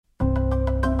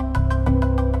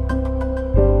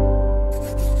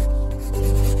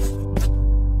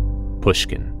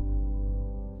Pushkin.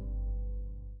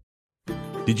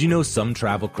 Did you know some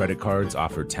travel credit cards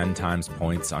offer 10 times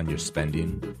points on your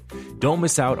spending? Don't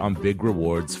miss out on big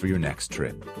rewards for your next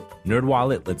trip.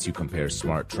 NerdWallet lets you compare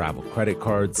smart travel credit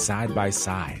cards side by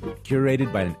side,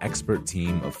 curated by an expert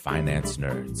team of finance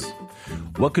nerds.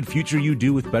 What could future you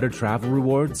do with better travel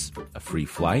rewards? A free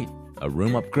flight? A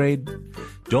room upgrade?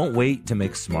 Don't wait to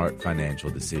make smart financial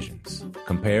decisions.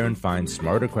 Compare and find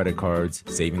smarter credit cards,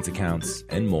 savings accounts,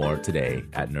 and more today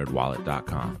at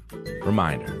nerdwallet.com.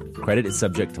 Reminder, credit is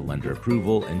subject to lender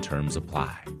approval and terms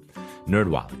apply.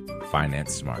 NerdWallet,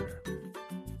 finance smarter.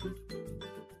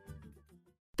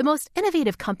 The most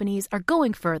innovative companies are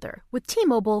going further with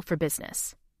T-Mobile for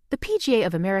Business. The PGA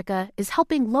of America is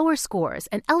helping lower scores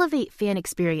and elevate fan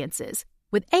experiences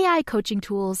with AI coaching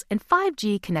tools and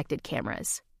 5G connected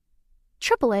cameras.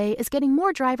 AAA is getting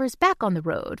more drivers back on the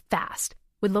road fast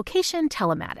with location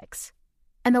telematics.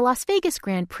 And the Las Vegas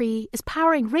Grand Prix is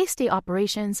powering race day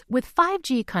operations with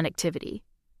 5G connectivity,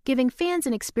 giving fans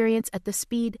an experience at the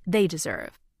speed they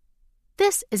deserve.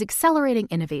 This is accelerating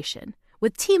innovation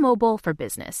with T-Mobile for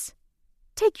Business.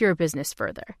 Take your business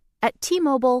further at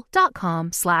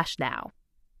T-Mobile.com/now.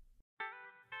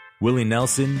 Willie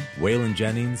Nelson, Waylon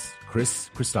Jennings, Chris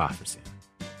Christopherson.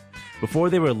 Before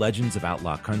they were legends of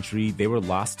outlaw country, they were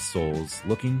lost souls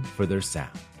looking for their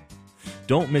sound.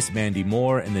 Don't miss Mandy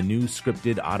Moore in the new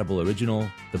scripted Audible original,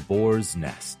 The Boar's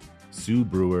Nest, Sue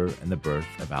Brewer and the Birth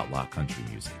of Outlaw Country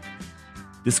Music.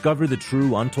 Discover the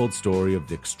true untold story of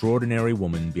the extraordinary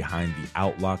woman behind the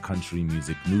outlaw country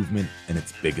music movement and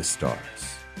its biggest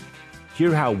stars.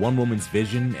 Hear how one woman's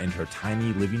vision and her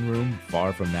tiny living room,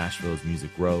 far from Nashville's Music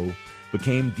Row,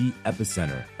 became the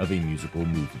epicenter of a musical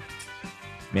movement.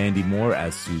 Mandy Moore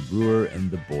as Sue Brewer in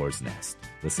The Boar's Nest.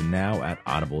 Listen now at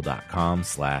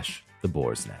audible.com/The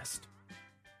Boar's Nest.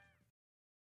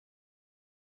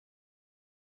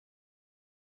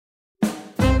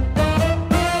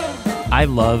 I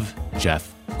love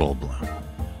Jeff Goldblum.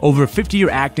 Over a 50-year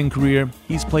acting career,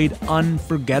 he's played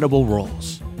unforgettable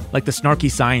roles, like the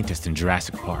snarky scientist in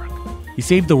Jurassic Park. He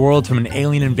saved the world from an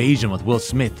alien invasion with Will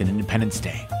Smith in Independence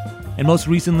Day. And most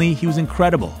recently, he was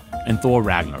incredible in Thor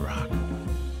Ragnarok.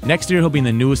 Next year, he'll be in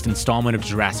the newest installment of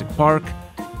Jurassic Park,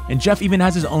 and Jeff even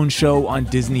has his own show on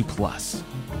Disney+.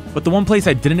 But the one place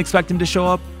I didn't expect him to show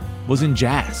up was in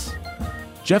jazz.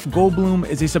 Jeff Goldblum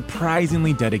is a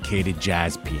surprisingly dedicated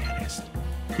jazz pianist.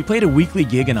 He played a weekly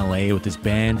gig in LA with his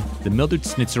band, the Mildred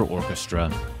Snitzer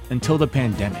Orchestra, until the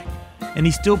pandemic, and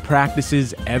he still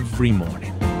practices every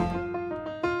morning.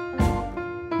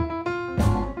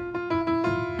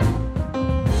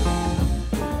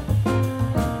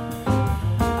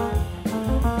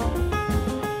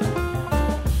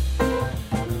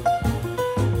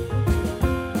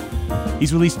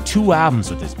 He's released 2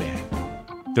 albums with his band.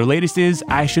 Their latest is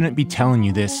I Shouldn't Be Telling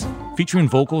You This, featuring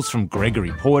vocals from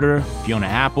Gregory Porter, Fiona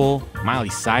Apple, Miley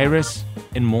Cyrus,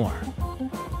 and more.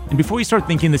 And before you start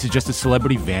thinking this is just a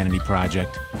celebrity vanity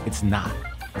project, it's not.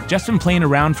 Jeff's been playing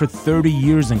around for 30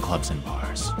 years in clubs and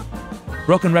bars.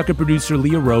 Broken Record producer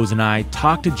Leah Rose and I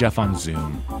talked to Jeff on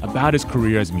Zoom about his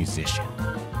career as a musician.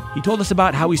 He told us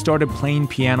about how he started playing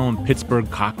piano in Pittsburgh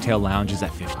cocktail lounges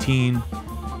at 15,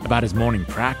 about his morning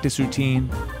practice routine,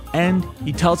 and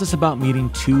he tells us about meeting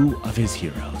 2 of his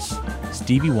heroes,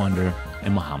 Stevie Wonder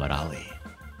and Muhammad Ali.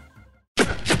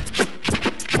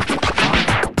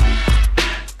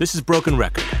 This is Broken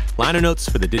Record, liner notes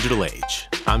for the digital age.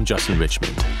 I'm Justin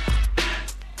Richmond.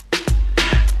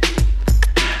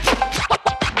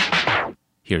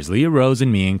 Here's Leah Rose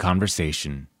and me in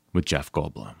conversation with Jeff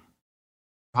Goldblum.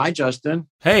 Hi, Justin.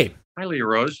 Hey. Hi, Leah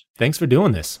Rose. Thanks for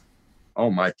doing this. Oh,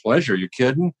 my pleasure. You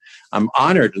kidding? I'm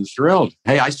honored and thrilled.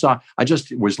 Hey, I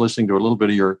just was listening to a little bit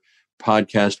of your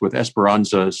podcast with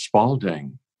Esperanza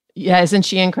Spalding. Yeah, isn't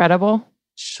she incredible?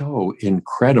 So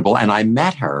incredible. And I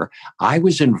met her. I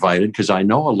was invited because I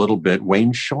know a little bit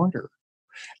Wayne Shorter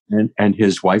and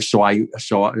his wife. So I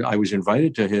was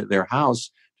invited to his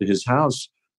house,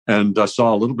 and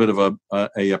saw a little bit of a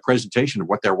presentation of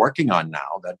what they're working on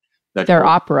now. Their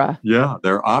opera. Yeah,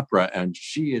 their opera. And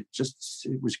it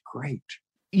was great.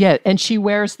 Yeah, and she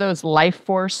wears those Life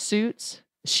Force suits.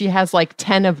 She has like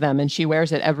 10 of them, and she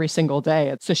wears it every single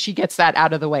day. So she gets that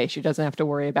out of the way. She doesn't have to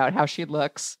worry about how she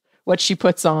looks, what she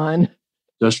puts on.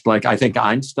 Just like I think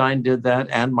Einstein did that,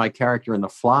 and my character in The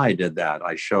Fly did that.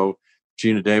 I show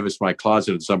Gina Davis my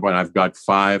closet at some point. I've got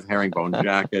 5 herringbone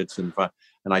jackets, and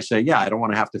I say, yeah, I don't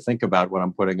want to have to think about what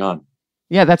I'm putting on.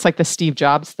 Yeah, that's like the Steve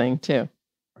Jobs thing, too.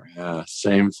 Yeah,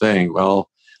 same thing. Well,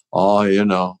 all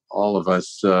of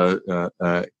us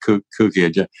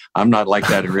kooky. I'm not like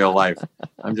that in real life.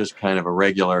 I'm just kind of a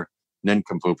regular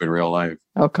nincompoop in real life.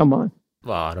 Oh, come on.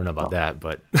 Well, I don't know about that,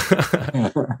 but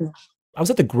I was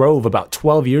at the Grove about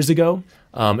 12 years ago.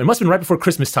 It must have been right before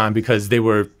Christmas time because there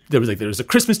was a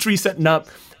Christmas tree setting up,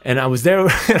 and I was there,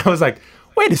 and I was like,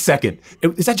 wait a second,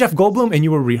 is that Jeff Goldblum? And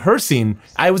you were rehearsing.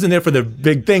 I wasn't there for the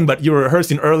big thing, but you were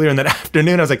rehearsing earlier in the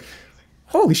afternoon. I was like,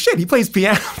 holy shit, he plays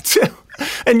piano too.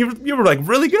 And you were like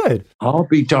really good. I'll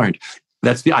be darned.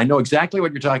 I know exactly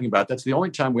what you're talking about. That's the only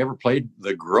time we ever played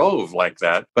the Grove like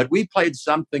that. But we played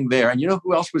something there. And you know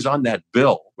who else was on that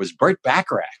bill? Was Burt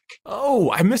Bacharach.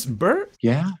 Oh, I missed Burt?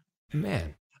 Yeah.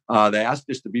 Man. They asked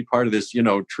us to be part of this,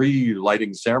 tree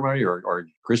lighting ceremony or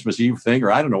Christmas Eve thing,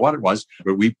 or I don't know what it was.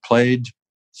 But we played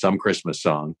some Christmas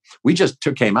song. We just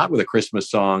came out with a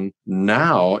Christmas song.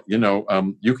 Now,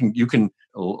 you can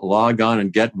log on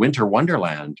and get Winter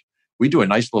Wonderland. We do a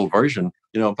nice little version,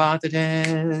 I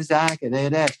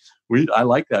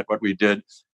like that, what we did.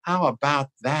 How about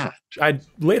that? I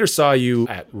later saw you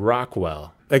at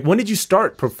Rockwell. Like, when did you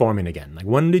start performing again? Like,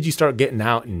 when did you start getting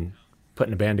out and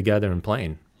putting a band together and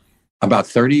playing? About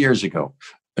 30 years ago.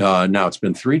 Now, it's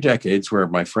been 3 decades where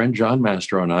my friend John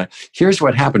Mastro and I, here's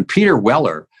what happened. Peter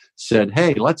Weller said,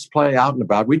 hey, let's play out and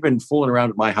about. We'd been fooling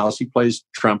around at my house. He plays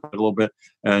trumpet a little bit,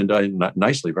 and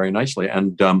nicely, very nicely.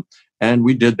 And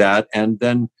we did that. And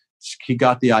then he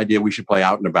got the idea we should play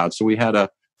out and about. So there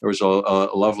was a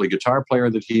lovely guitar player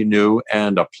that he knew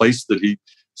and a place that he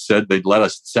said they'd let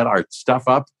us set our stuff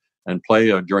up and play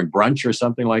during brunch or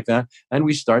something like that. And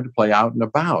we started to play out and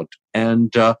about.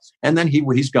 And then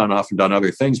he's gone off and done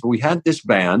other things. But we had this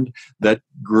band that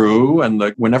grew. And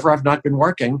whenever I've not been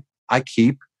working, I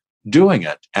keep doing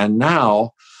it. And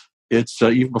now it's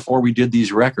even before we did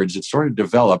these records, it sort of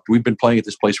developed. We've been playing at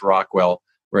this place, Rockwell,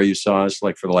 where you saw us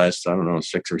like for the last,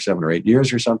 6 or 7 or 8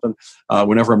 years or something,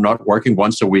 whenever I'm not working,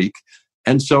 once a week.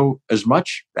 And so as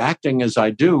much acting as I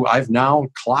do, I've now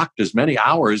clocked as many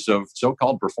hours of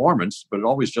so-called performance, but it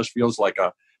always just feels like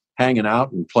hanging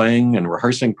out and playing and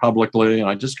rehearsing publicly. And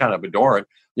I just kind of adore it,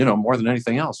 more than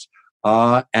anything else.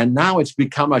 And now it's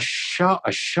become a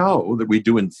show that we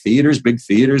do in theaters, big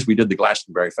theaters. We did the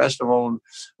Glastonbury Festival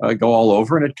and go all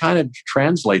over. And it kind of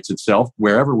translates itself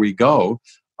wherever we go,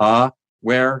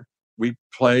 where we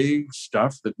play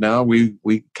stuff that now we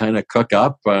kind of cook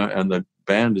up, and the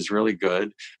band is really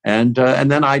good. And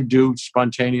then I do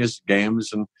spontaneous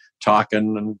games and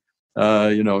talking and,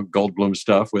 Goldblum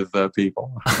stuff with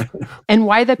people. And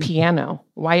why the piano?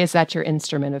 Why is that your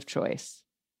instrument of choice?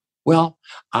 Well,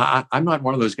 I'm not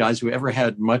one of those guys who ever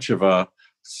had much of a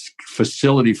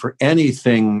facility for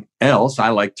anything else. I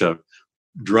like to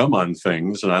drum on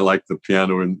things, and I like the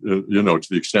piano, and to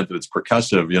the extent that it's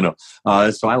percussive,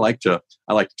 so I like to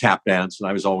tap dance, and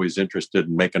I was always interested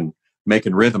in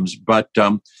making rhythms. But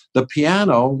the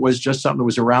piano was just something that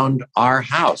was around our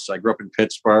house. I grew up in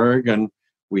Pittsburgh, and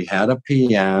we had a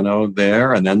piano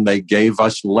there, and then they gave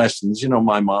us lessons.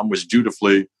 My mom was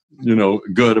dutifully,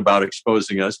 good about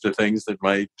exposing us to things that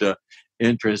might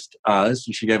interest us,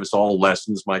 and she gave us all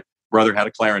lessons. My brother had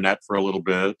a clarinet for a little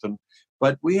bit,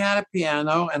 but we had a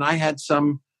piano, and I had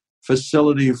some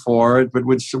facility for it, but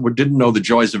didn't know the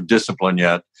joys of discipline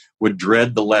yet, would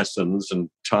dread the lessons and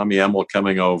Tommy Emil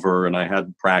coming over, and I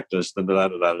hadn't practiced.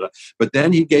 But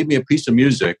then he gave me a piece of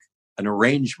music, an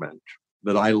arrangement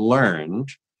that I learned,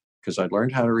 because I'd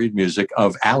learned how to read music,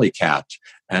 of Alley Cat.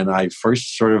 And I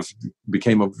first sort of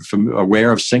became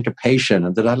aware of syncopation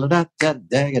and that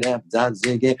kind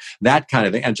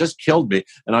of thing, and just killed me.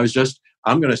 And I was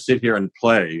I'm going to sit here and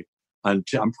play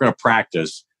until I'm going to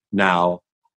practice now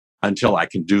until I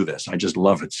can do this. I just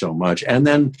love it so much. And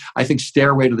then I think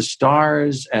Stairway to the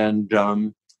Stars and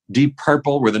Deep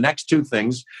Purple were the next two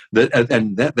things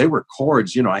that they were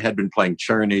chords. I had been playing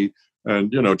Czerny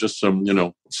and, just some,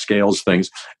 scales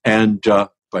things. And,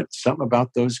 but something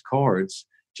about those chords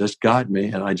just got me,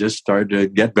 and I just started to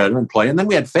get better and play. And then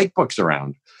we had fake books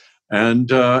around. And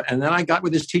then I got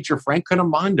with this teacher, Frank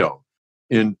Conamondo,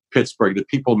 in Pittsburgh, that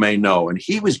people may know. And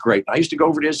he was great. I used to go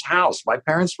over to his house. My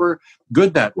parents were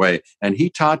good that way. And he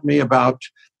taught me about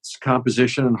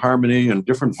composition and harmony and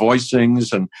different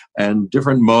voicings and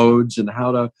different modes and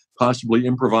how to possibly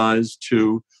improvise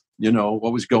to,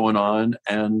 what was going on.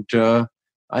 And I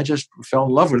just fell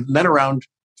in love with it. And then around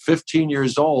 15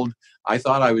 years old, I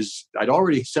thought I'd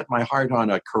already set my heart on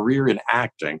a career in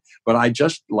acting, but I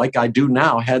just, like I do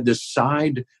now, had this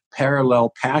side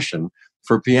parallel passion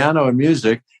for piano and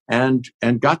music, and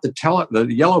got the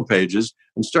yellow pages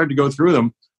and started to go through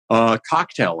them,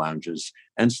 cocktail lounges,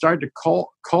 and started to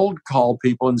cold call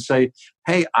people and say,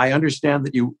 hey, I understand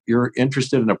that you're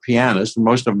interested in a pianist. And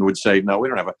most of them would say, no, we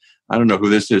don't have I don't know who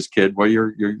this is, kid. Well,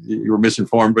 you were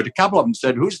misinformed. But a couple of them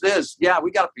said, who's this? Yeah,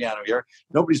 we got a piano here.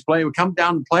 Nobody's playing. We come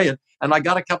down and play it. And I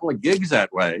got a couple of gigs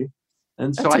that way.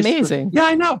 And so That's amazing. Yeah,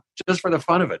 I know. Just for the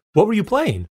fun of it. What were you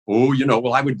playing? Oh,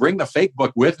 well, I would bring the fake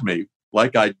book with me,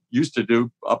 like I used to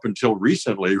do up until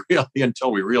recently, really,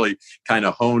 until we really kind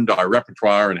of honed our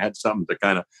repertoire and had something to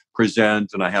kind of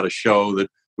present. And I had a show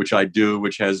which I do,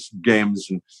 which has games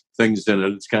and things in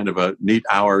it. It's kind of a neat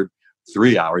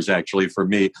 3 hours actually for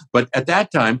me. But at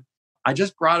that time, I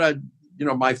just brought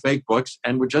my fake books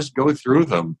and would just go through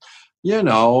them.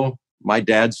 My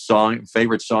dad's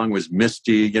favorite song was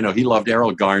Misty. He loved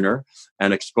Errol Garner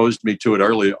and exposed me to it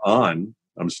early on.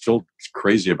 I'm still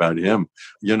crazy about him,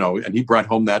 and he brought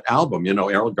home that album,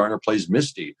 Errol Garner plays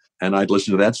Misty, and I'd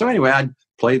listen to that. So anyway, I'd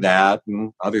play that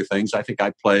and other things. I think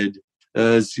I played,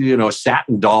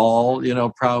 Satin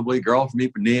Doll, probably Girl from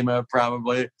Ipanema,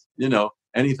 probably,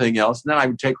 anything else. And then I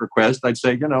would take requests. I'd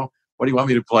say, what do you want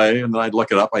me to play? And then I'd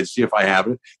look it up. I'd see if I have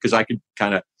it because I could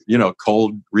kind of,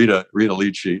 cold read a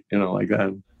lead sheet, like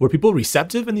that. Were people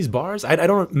receptive in these bars? I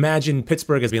don't imagine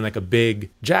Pittsburgh as being like a big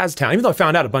jazz town, even though I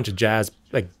found out a bunch of jazz,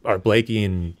 like Art Blakey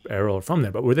and Errol are from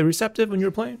there. But were they receptive when you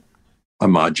were playing?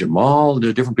 Ahmad Jamal,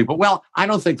 the different people. Well, I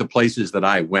don't think the places that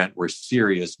I went were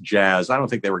serious jazz. I don't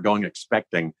think they were going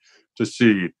expecting to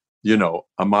see,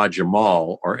 Ahmad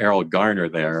Jamal or Errol Garner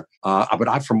there.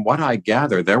 But from what I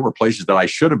gather, there were places that I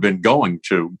should have been going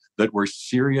to that were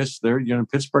serious. There,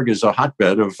 Pittsburgh is a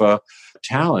hotbed of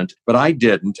talent, but I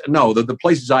didn't. No, the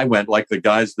places I went, like the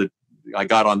guys that I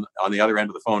got on the other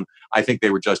end of the phone, I think they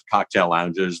were just cocktail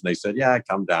lounges, and they said, "Yeah,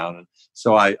 come down." And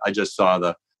so I just saw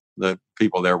the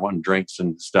people there wanting drinks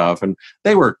and stuff, and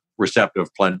they were receptive.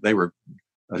 They were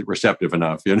receptive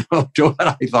enough, to what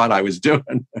I thought I was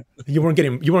doing. You weren't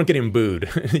getting booed.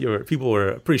 People were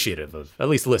appreciative of at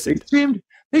least listening.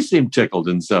 They seemed tickled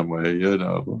in some way,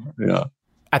 Yeah.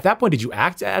 At that point, did you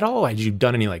act at all? Had you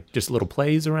done any just little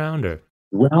plays around or?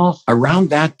 Well, around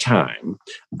that time,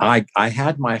 I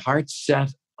had my heart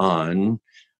set on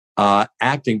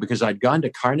acting because I'd gone to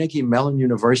Carnegie Mellon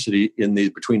University in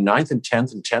between 9th and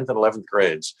 10th and 10th and 11th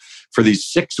grades for these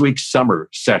 6-week summer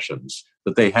sessions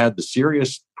that they had the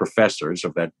serious professors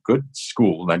of that good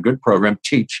school, that good program,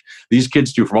 teach these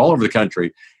kids from all over the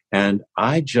country. And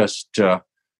I just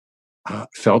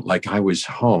felt like I was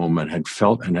home and had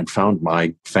found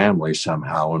my family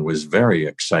somehow, and was very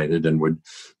excited and would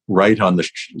write on the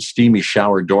steamy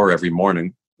shower door every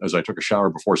morning as I took a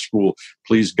shower before school,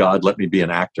 "Please God, let me be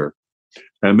an actor."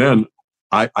 And then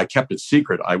I kept it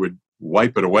secret. I would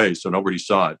wipe it away so nobody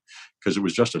saw it because it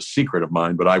was just a secret of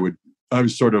mine. But I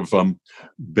was sort of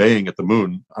baying at the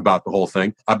moon about the whole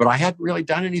thing. But I hadn't really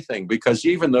done anything because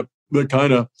even the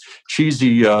kind of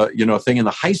cheesy, thing in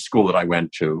the high school that I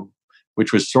went to,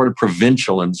 which was sort of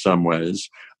provincial in some ways,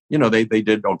 they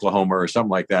did Oklahoma or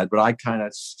something like that. But I kind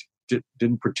of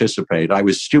didn't participate. I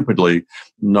was stupidly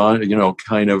not,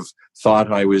 kind of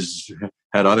thought I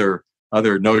had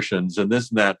other notions and this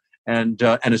and that. And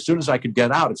as soon as I could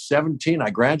get out at 17, I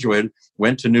graduated,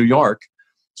 went to New York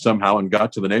somehow and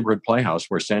got to the neighborhood playhouse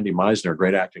where Sandy Meisner, a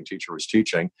great acting teacher, was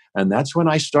teaching. And that's when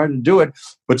I started to do it,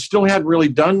 but still hadn't really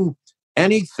done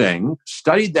anything,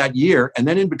 studied that year. And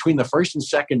then in between the first and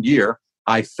second year,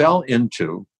 I fell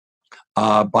into,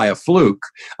 by a fluke,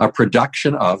 a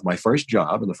production of my first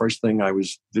job. And the first thing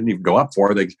didn't even go up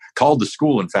for. They called the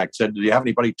school, in fact, said, "Do you have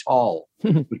anybody tall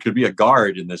that could be a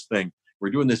guard in this thing? We're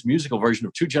doing this musical version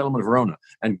of Two Gentlemen of Verona."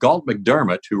 And Galt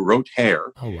McDermott, who wrote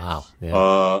Hair, oh wow,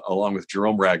 yeah. Along with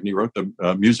Jerome Ragney, wrote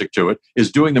the music to it,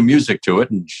 is doing the music to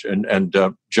it. And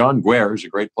John Guare, who's a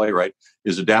great playwright,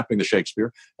 is adapting the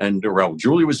Shakespeare. And Raoul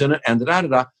Julie was in it. And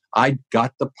I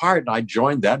got the part. I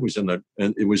joined that.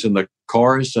 It was in the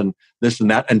chorus and this and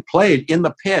that, and played in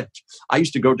the pit. I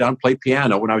used to go down and play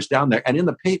piano when I was down there. And in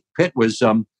the pit was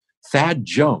Thad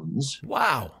Jones.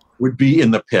 Wow. Would be in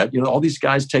the pit. All these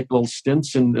guys take little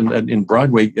stints in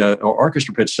Broadway or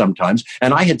orchestra pits sometimes.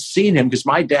 And I had seen him because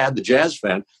my dad, the jazz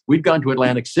fan, we'd gone to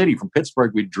Atlantic City from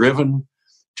Pittsburgh. We'd driven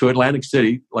to Atlantic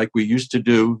City like we used to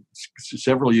do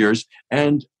several years.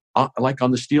 And like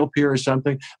on the Steel Pier or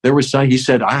something, he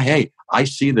said, "Hey, I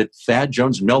see that Thad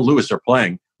Jones and Mel Lewis are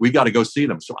playing. We got to go see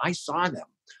them." So I saw them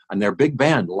and their big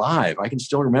band live. I can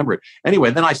still remember it.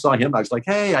 Anyway, then I saw him. I was like,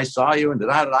 "Hey, I saw you." And did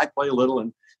I play a little?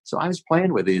 And so I was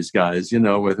playing with these guys,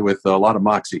 with a lot of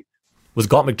moxie. Was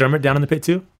Galt McDermott down in the pit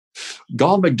too?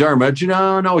 Galt McDermott,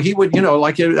 no, he would,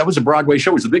 that was a Broadway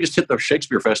show. It was the biggest hit the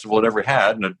Shakespeare Festival had ever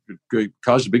had, and it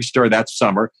caused a big stir that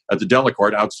summer at the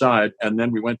Delacorte outside. And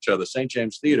then we went to the St.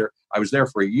 James Theater. I was there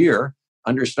for a year,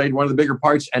 understudied one of the bigger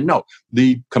parts. And no,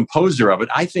 the composer of it,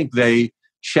 I think they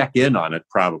check in on it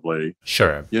probably.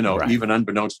 Sure. Right. Even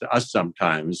unbeknownst to us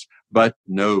sometimes. But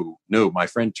no, my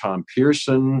friend Tom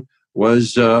Pearson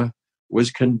was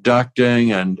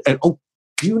conducting. And oh,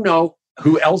 do you know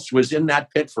who else was in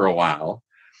that pit for a while,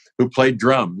 who played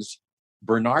drums?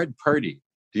 Bernard Purdie.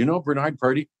 Do you know Bernard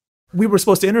Purdie? We were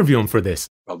supposed to interview him for this.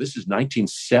 Well, this is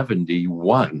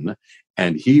 1971,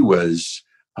 and he was,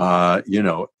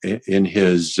 in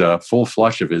his full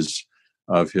flush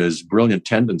of his brilliant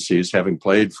tendencies, having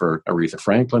played for Aretha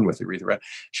Franklin with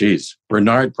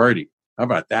Bernard Purdie. How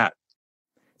about that?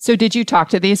 So did you talk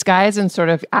to these guys and sort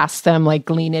of ask them, like,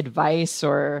 glean advice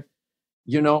or?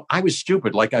 I was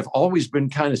stupid. Like, I've always been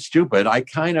kind of stupid. I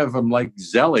kind of am like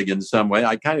Zelig in some way.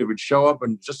 I kind of would show up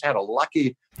and just had a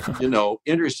lucky,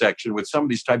 intersection with some of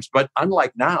these types. But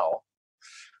unlike now,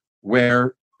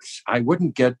 where I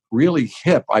wouldn't get really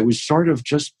hip, I was sort of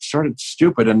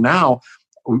stupid. And now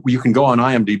you can go on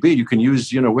IMDb, you can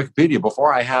use, Wikipedia.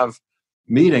 Before I have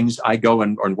meetings, I go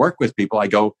and work with people. I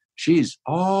go, geez,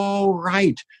 oh,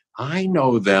 right. I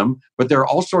know them, but there are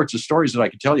all sorts of stories that I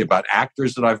could tell you about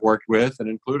actors that I've worked with, and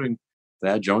including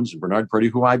Thad Jones and Bernard Purdie,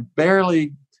 who I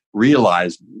barely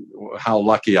realized how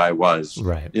lucky I was.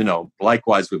 Right.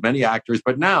 Likewise with many actors.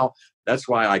 But now that's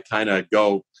why I kind of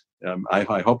go.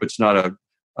 I hope it's not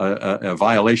a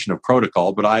violation of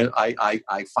protocol, but I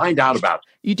find out about it.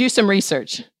 You do some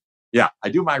research. Yeah, I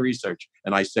do my research,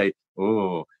 and I say,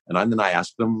 oh, and then I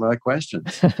ask them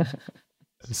questions.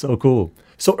 So cool.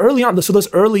 So early on, so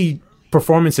those early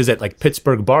performances at like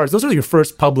Pittsburgh bars, those are your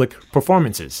first public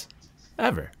performances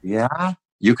ever. Yeah,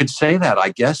 you could say that. I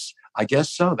guess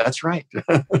so. That's right.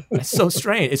 It's so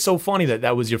strange. It's so funny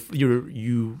that was you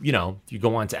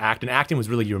go on to act, and acting was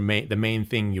really the main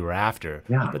thing you were after.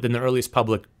 Yeah. But then the earliest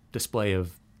public display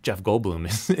of Jeff Goldblum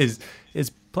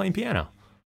is playing piano.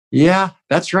 Yeah,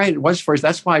 that's right. It was first.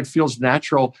 That's why it feels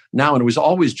natural now, and it was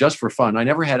always just for fun. I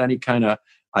never had any kind of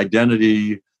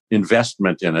identity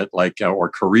investment in it, like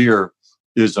or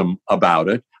careerism about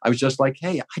it. I was just like,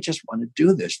 hey, I just want to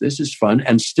do this. This is fun.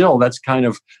 And still, that's kind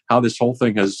of how this whole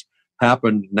thing has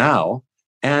happened now.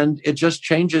 And it just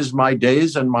changes my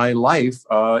days and my life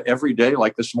every day.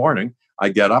 Like this morning, I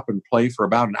get up and play for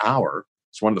about an hour.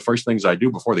 It's one of the first things I do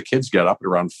before the kids get up at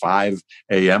around 5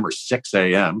 a.m. or 6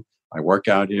 a.m. I work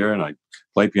out here and I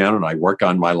play piano and I work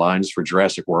on my lines for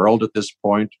Jurassic World at this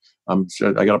point.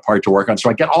 I got a part to work on. So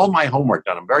I get all my homework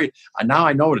done. Now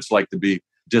I know what it's like to be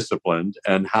disciplined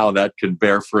and how that can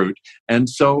bear fruit. And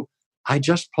so I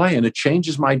just play and it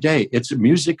changes my day.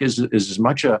 Music is as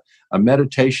much a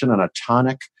meditation and a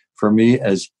tonic for me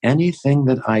as anything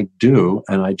that I do.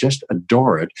 And I just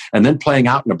adore it. And then playing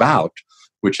out and about,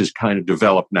 which is kind of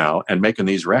developed now, and making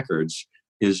these records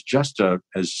is just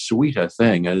as sweet a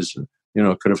thing as,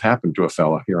 could have happened to a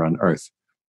fella here on Earth.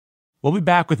 We'll be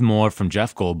back with more from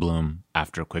Jeff Goldblum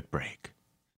after a quick break.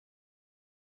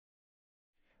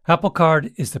 Apple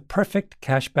Card is the perfect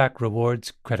cashback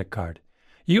rewards credit card.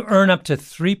 You earn up to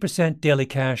 3% daily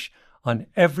cash on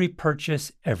every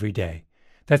purchase every day.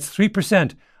 That's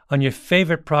 3% on your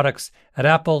favorite products at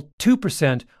Apple,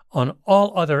 2% on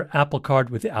all other Apple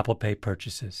Card with Apple Pay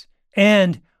purchases,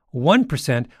 and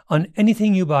 1% on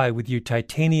anything you buy with your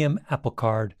titanium Apple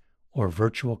Card or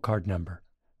virtual card number.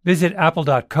 Visit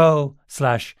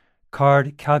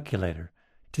apple.co/card calculator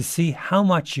to see how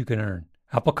much you can earn.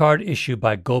 Apple Card issued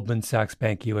by Goldman Sachs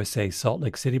Bank USA Salt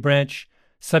Lake City branch,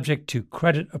 subject to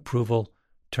credit approval.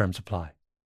 Terms apply.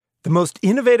 The most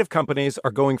innovative companies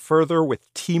are going further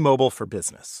with T-Mobile for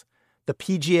Business. The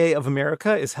PGA of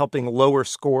America is helping lower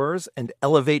scores and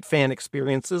elevate fan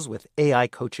experiences with AI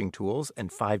coaching tools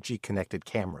and 5G connected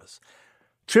cameras.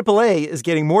 AAA is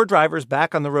getting more drivers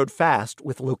back on the road fast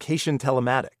with location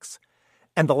telematics.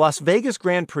 And the Las Vegas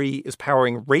Grand Prix is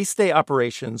powering race day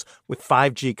operations with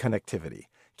 5G connectivity,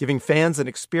 giving fans an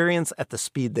experience at the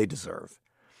speed they deserve.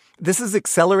 This is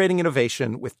accelerating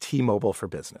innovation with T-Mobile for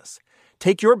Business.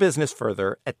 Take your business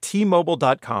further at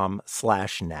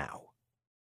T-Mobile.com/now.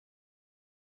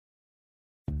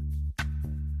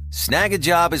 Snag a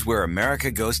Job is where America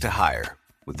goes to hire,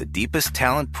 with the deepest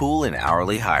talent pool in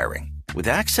hourly hiring. With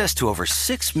access to over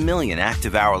 6 million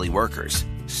active hourly workers,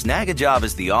 Snag a Job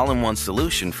is the all-in-one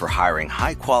solution for hiring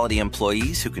high-quality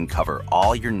employees who can cover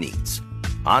all your needs.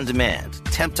 On demand,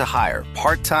 temp to hire,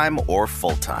 part-time or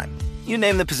full-time. You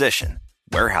name the position.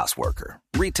 Warehouse worker,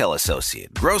 retail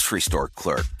associate, grocery store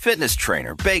clerk, fitness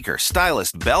trainer, baker,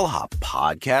 stylist, bellhop,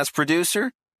 podcast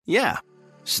producer. Yeah,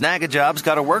 Snag a Job's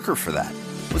got a worker for that.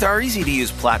 With our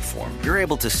easy-to-use platform, you're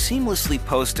able to seamlessly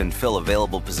post and fill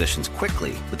available positions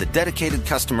quickly with a dedicated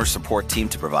customer support team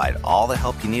to provide all the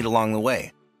help you need along the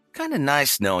way. Kind of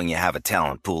nice knowing you have a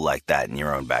talent pool like that in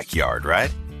your own backyard,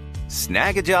 right?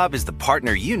 Snagajob is the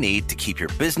partner you need to keep your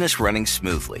business running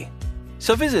smoothly.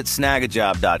 So visit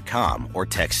snagajob.com or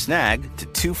text snag to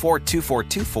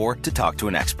 242424 to talk to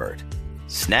an expert.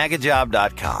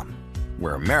 Snagajob.com,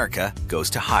 where America goes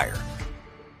to hire.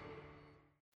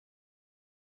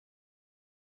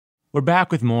 We're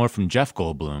back with more from Jeff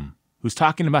Goldblum, who's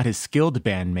talking about his skilled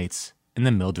bandmates in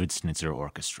the Mildred Snitzer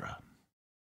Orchestra.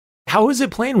 How is it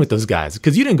playing with those guys?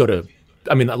 Because you didn't go to,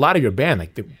 I mean, a lot of your band,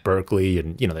 like Berkeley,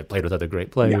 and they played with other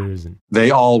great players. Yeah.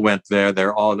 They all went there.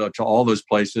 They're all to all those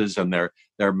places, and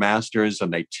they're masters,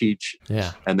 and they teach.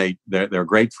 Yeah, and they're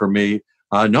great for me.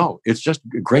 No, it's just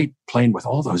great playing with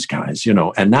all those guys,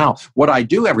 And now what I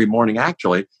do every morning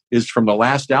actually is from the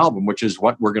last album, which is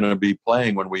what we're going to be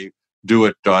playing when we do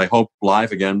it, I hope,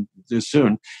 live again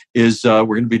soon, is we're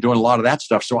going to be doing a lot of that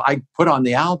stuff. So I put on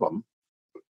the album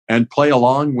and play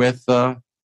along with the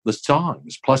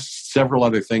songs, plus several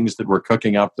other things that we're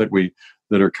cooking up that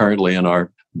are currently in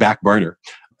our back burner.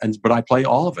 But I play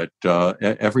all of it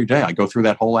every day. I go through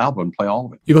that whole album and play all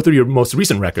of it. You go through your most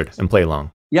recent record and play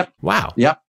along? Yep. Wow.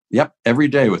 Yep. Every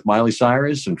day with Miley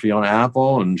Cyrus and Fiona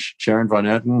Apple and Sharon Van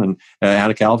Etten and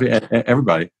Anna Calvi,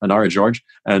 everybody, Anara George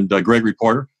and Gregory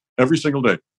Porter. Every single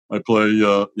day, I play,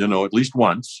 at least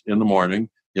once in the morning,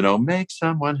 make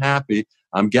someone happy.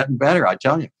 I'm getting better, I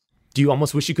tell you. Do you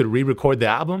almost wish you could re-record the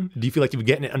album? Do you feel like you were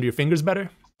getting it under your fingers better?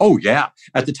 Oh, yeah.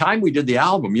 At the time we did the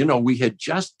album, we had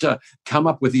just come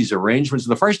up with these arrangements.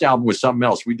 The first album was something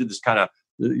else. We did this kind of,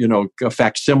 a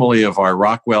facsimile of our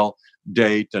Rockwell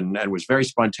date and was very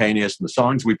spontaneous. And the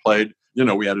songs we played,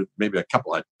 we had maybe a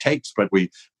couple of takes, but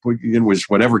it was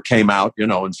whatever came out,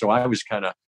 and so I was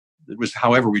it was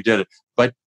however we did it.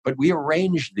 But we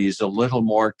arranged these a little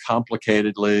more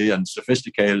complicatedly and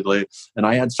sophisticatedly, and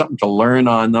I had something to learn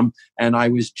on them. And I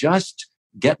was just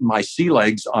getting my sea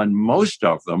legs on most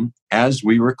of them as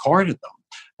we recorded them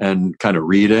and kind of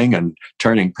reading and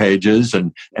turning pages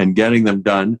and getting them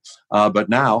done. But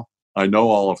now I know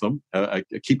all of them. I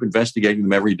keep investigating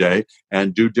them every day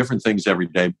and do different things every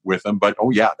day with them. But,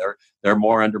 they're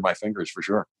more under my fingers for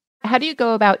sure. How do you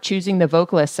go about choosing the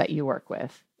vocalists that you work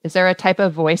with? Is there a type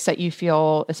of voice that you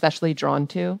feel especially drawn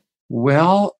to?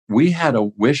 Well, we had a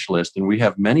wish list, and we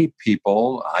have many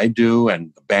people. I do,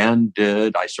 and the band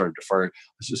did. I sort of defer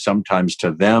sometimes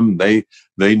to them. They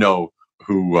know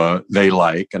who they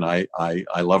like, and I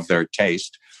love their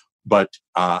taste. But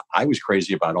I was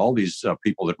crazy about all these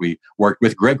people that we worked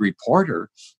with. Gregory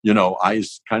Porter,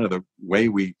 is kind of the way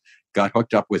we got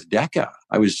hooked up with Decca.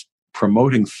 I was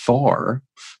promoting Thor,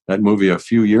 that movie, a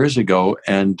few years ago,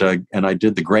 and I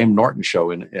did the Graham Norton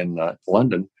show in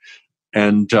London,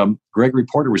 and Gregory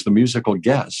Porter was the musical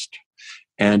guest,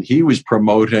 and he was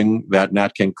promoting that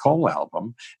Nat King Cole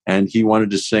album, and he wanted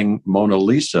to sing Mona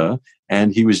Lisa,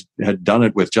 and he had done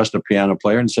it with just a piano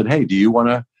player, and said, "Hey, do you want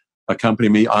to accompany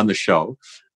me on the show?"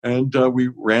 And we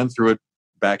ran through it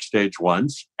backstage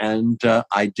once, and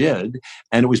I did,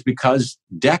 and it was because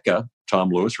Decca, Tom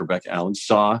Lewis, Rebecca Allen,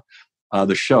 saw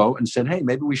the show and said, "Hey,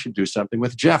 maybe we should do something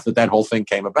with Jeff," that whole thing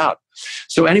came about.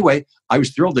 So anyway, I was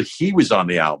thrilled that he was on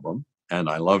the album, and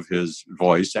I love his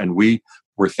voice. And we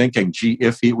were thinking, gee,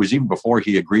 if it was even before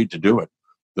he agreed to do it,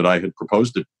 that I had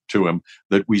proposed it to him,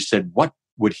 that we said, what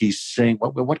would he sing?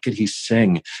 What could he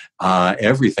sing?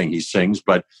 Everything he sings,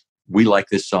 but we like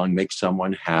this song, Make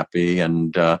Someone Happy.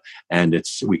 And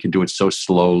we can do it so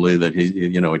slowly that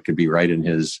it could be right in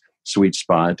his sweet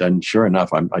spot. And sure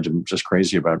enough, I'm just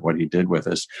crazy about what he did with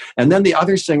us. And then the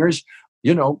other singers,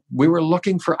 we were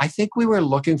looking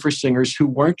for singers who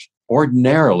weren't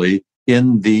ordinarily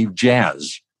in the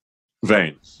jazz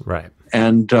vein. Right.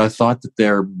 And thought that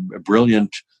their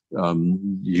brilliant,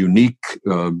 unique,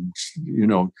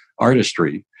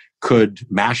 artistry could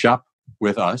mash up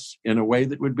with us in a way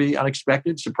that would be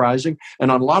unexpected, surprising.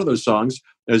 And on a lot of those songs,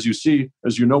 as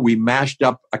you know, we mashed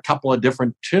up a couple of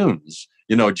different tunes,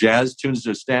 jazz tunes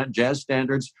to jazz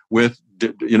standards with,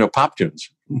 pop tunes.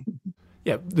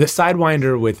 Yeah, the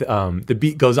Sidewinder with The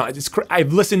Beat Goes On.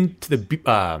 I've listened to the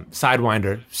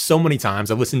Sidewinder so many times.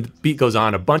 I've listened to Beat Goes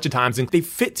On a bunch of times, and they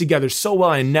fit together so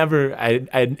well. It never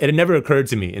occurred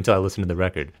to me until I listened to the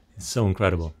record. It's so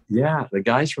incredible. Yeah, the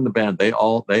guys from the band, they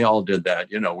all did that.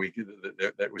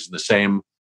 That was the same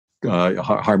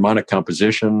harmonic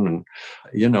composition, and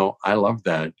I love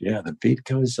that. Yeah, The Beat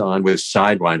Goes On with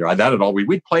Sidewinder.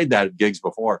 We played that at gigs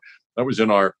before. That was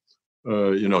in our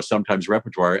sometimes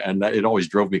repertoire, and it always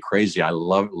drove me crazy. I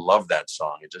love that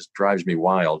song. It just drives me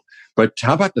wild. But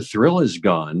how about The Thrill Is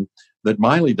Gone that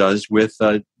Miley does with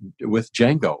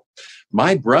Django?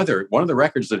 My brother, one of the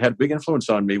records that had big influence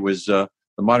on me was the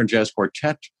Modern Jazz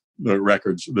Quartet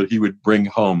records that he would bring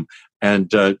home,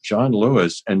 and John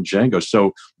Lewis and Django.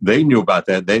 So they knew about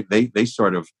that. They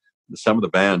sort of, some of the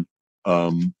band,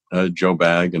 Joe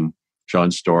Bagg and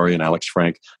John Story and Alex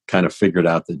Frank, kind of figured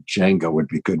out that Django would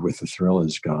be good with The Thrill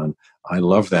Is Gone. I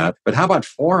love that. But how about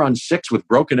 4 on 6 with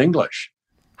broken English?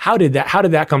 How did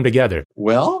that come together?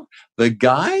 Well, the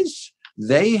guys,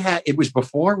 it was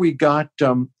before we got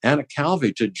Anna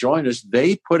Calvi to join us.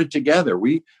 They put it together.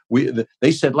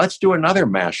 They said, let's do another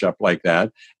mashup like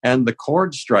that. And the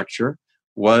chord structure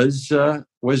was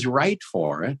right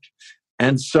for it.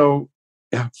 And so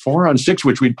 4 on 6,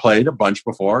 which we'd played a bunch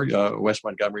before, Wes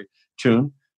Montgomery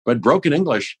tune, but broken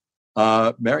English,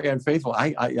 Marianne Faithfull,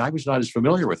 I was not as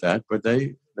familiar with that, but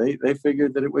they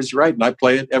figured that it was right, and I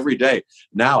play it every day.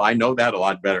 Now I know that a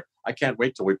lot better. I can't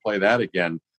wait till we play that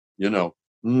again.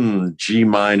 G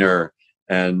minor,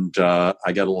 and I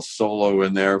got a little solo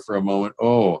in there for a moment.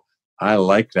 Oh, I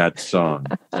like that song.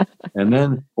 And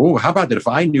then, how about that? If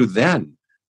I knew then,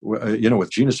 with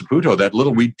Gina Saputo, that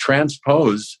little, we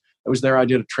transpose. It was their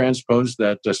idea to transpose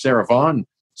that Sarah Vaughan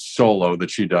solo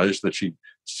that she does, that she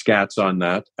scats on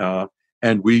that.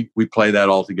 And we play that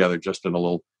all together just in a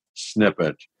little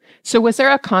snippet. So was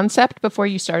there a concept before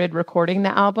you started recording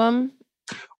the album?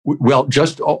 Well,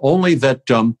 just only that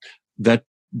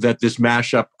this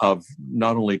mashup of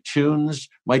not only tunes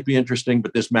might be interesting,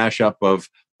 but this mashup of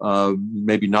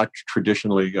maybe not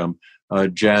traditionally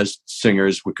jazz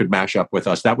singers we could mash up with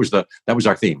us. That was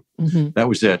our theme. Mm-hmm. That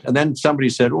was it. And then somebody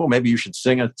said, "Oh, maybe you should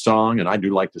sing a song." And I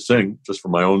do like to sing, just for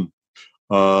my own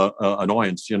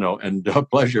annoyance, and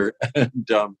pleasure.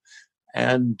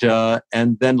 And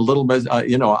then Little,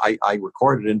 I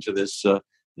recorded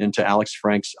into Alex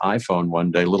Frank's iPhone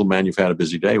one day, Little Man, You've Had a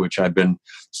Busy Day, which I've been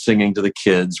singing to the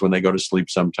kids when they go to sleep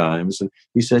sometimes. And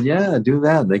he said, "Yeah, do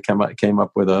that." And they came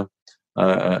up with an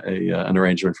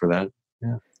arrangement for that.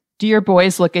 Yeah. Do your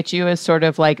boys look at you as sort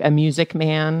of like a music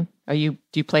man? Do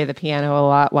you play the piano a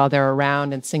lot while they're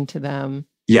around and sing to them?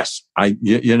 Yes,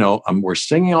 we're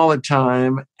singing all the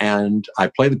time, and I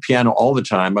play the piano all the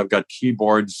time. I've got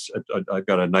keyboards. I've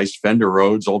got a nice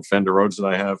old Fender Rhodes that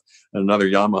I have, and another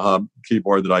Yamaha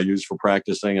keyboard that I use for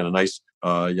practicing, and a nice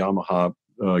Yamaha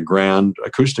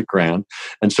acoustic grand.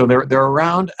 And so they're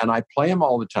around, and I play them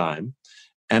all the time.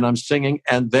 And I'm singing,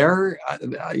 and they're,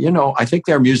 I think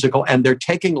they're musical, and they're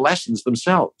taking lessons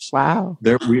themselves. Wow.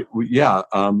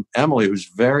 Emily, who's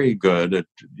very good at,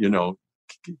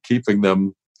 keeping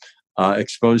them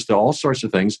exposed to all sorts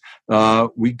of things.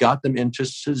 We got them into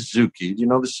Suzuki. Do you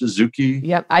know the Suzuki?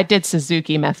 Yep, I did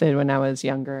Suzuki method when I was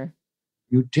younger.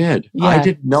 You did? Yeah. I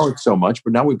didn't know it so much,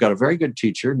 but now we've got a very good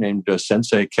teacher named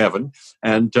Sensei Kevin.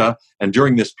 And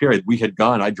during this period,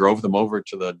 I drove them over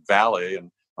to the Valley,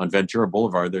 and on Ventura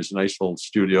Boulevard, there's a nice little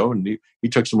studio, and he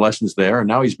took some lessons there. And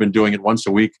now he's been doing it twice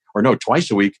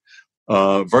a week,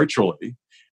 virtually.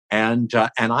 And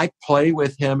I play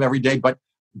with him every day. But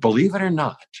believe it or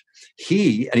not,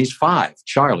 he's 5,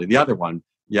 Charlie, the other one,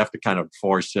 you have to kind of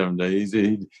force him.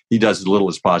 He does as little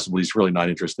as possible. He's really not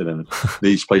interested in it.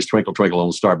 He plays Twinkle, Twinkle,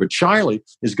 Little Star. But Charlie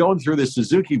is going through this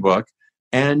Suzuki book,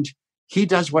 and he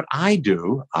does what I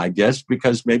do, I guess,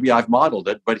 because maybe I've modeled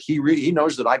it, but he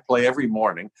knows that I play every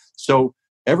morning. So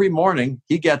every morning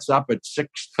he gets up at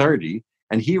 6:30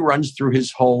 and he runs through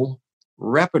his whole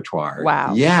repertoire.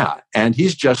 Wow. Yeah. And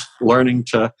he's just learning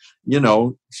to,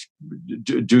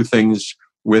 do things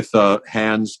with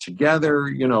hands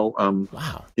together,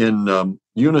 wow. in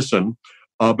unison.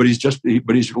 But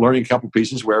he's learning a couple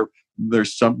pieces where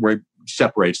there's some where he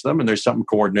separates them, and there's something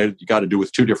coordinated you got to do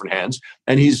with 2 different hands.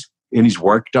 And he's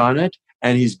worked on it,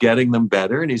 and he's getting them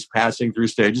better, and he's passing through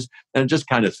stages, and it just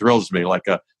kind of thrills me like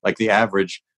the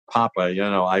average papa.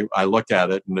 I look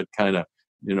at it, and it kind of,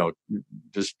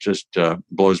 just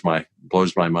blows my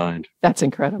mind. That's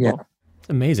incredible. Yeah. It's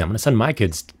amazing. I'm going to send my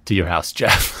kids to your house,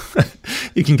 Jeff.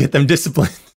 You can get them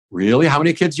disciplined. Really? How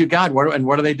many kids you got? What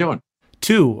are they doing?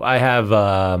 2. I have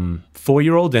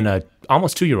 4-year-old and a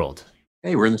almost 2-year-old.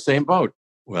 Hey, we're in the same boat.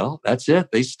 Well, that's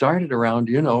it. They started around,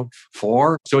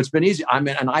 4. So it's been easy. And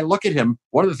I look at him.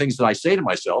 One of the things that I say to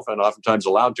myself, and oftentimes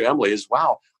aloud to Emily, is,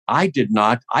 wow, I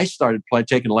started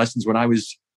taking lessons when I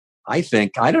was, I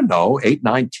think, 8,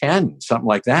 9, 10, something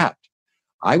like that.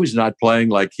 I was not playing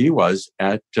like he was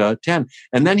at 10.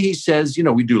 And then he says,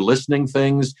 we do listening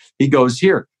things. He goes,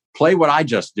 here, play what I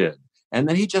just did. And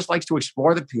then he just likes to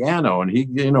explore the piano. And he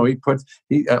puts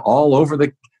all over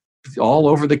the all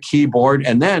over the keyboard.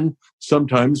 And then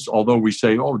sometimes, although we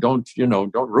say, oh, don't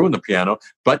ruin the piano,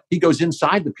 but he goes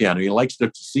inside the piano. He likes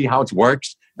to see how it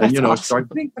works. And, That's awesome. start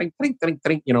blink, blink, blink, blink,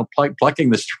 blink, plucking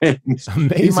the strings.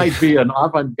 Amazing. He might be an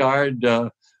avant-garde,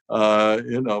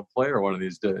 player one of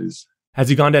these days. Has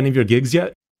he gone to any of your gigs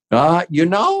yet?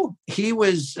 He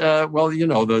was,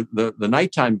 the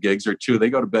nighttime gigs are 2. They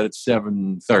go to bed at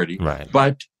 7:30. Right.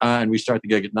 But, and we start the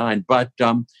gig at 9. But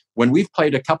when we've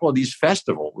played a couple of these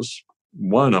festivals,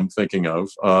 one I'm thinking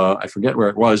of, I forget where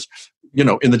it was,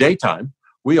 in the daytime,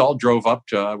 we all drove up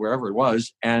to wherever it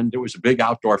was, and it was a big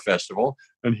outdoor festival,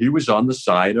 and he was on the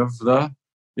side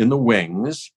in the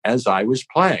wings as I was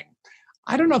playing.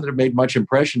 I don't know that it made much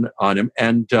impression on him,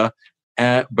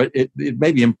 but it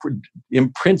maybe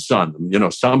imprints on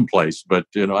them, someplace. But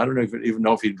I don't even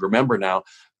know if he'd remember now.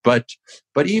 But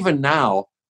even now,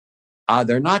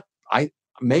 they're not.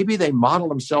 Maybe they model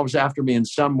themselves after me in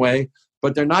some way,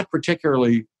 but they're not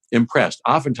particularly impressed.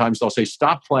 Oftentimes they'll say,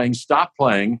 "Stop playing, stop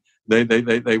playing."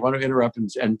 They want to interrupt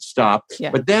and stop.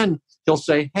 Yeah. But then he'll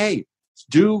say, "Hey,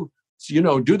 do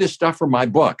this stuff from my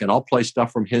book," and I'll play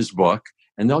stuff from his book,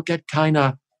 and they'll get kind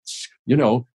of,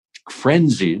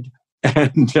 frenzied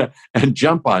and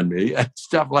jump on me and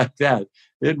stuff like that.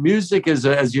 Music is,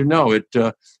 as you know, it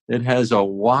has a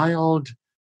wild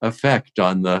effect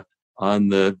on the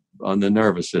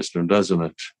nervous system, doesn't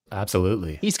it?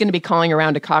 Absolutely. He's going to be calling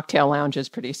around to cocktail lounges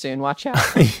pretty soon. Watch out.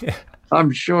 Yeah.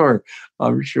 I'm sure.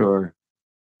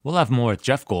 We'll have more with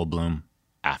Jeff Goldblum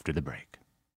after the break.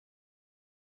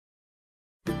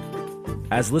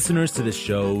 As listeners to this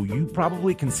show, you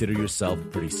probably consider yourself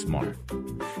pretty smart.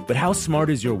 But how smart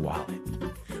is your wallet?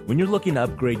 When you're looking to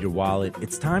upgrade your wallet,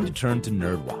 it's time to turn to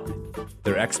NerdWallet.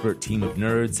 Their expert team of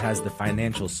nerds has the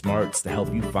financial smarts to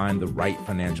help you find the right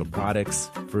financial products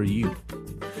for you.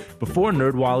 Before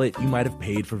NerdWallet, you might have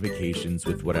paid for vacations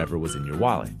with whatever was in your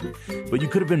wallet. But you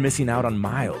could have been missing out on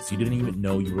miles you didn't even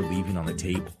know you were leaving on the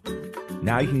table.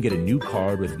 Now you can get a new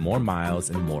card with more miles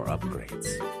and more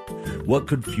upgrades. What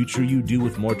could future you do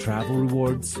with more travel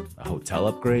rewards? A hotel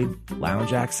upgrade?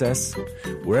 Lounge access?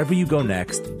 Wherever you go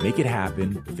next, make it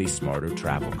happen with a smarter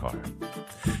travel card.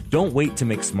 Don't wait to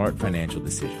make smart financial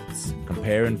decisions.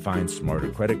 Compare and find smarter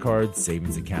credit cards,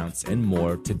 savings accounts, and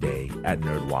more today at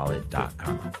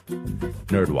nerdwallet.com.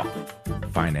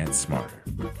 NerdWallet. Finance smarter.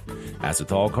 As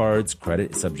with all cards,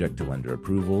 credit is subject to lender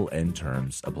approval and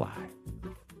terms apply.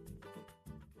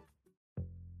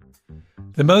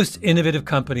 The most innovative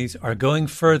companies are going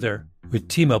further with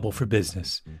T-Mobile for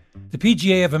Business. The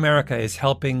PGA of America is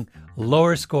helping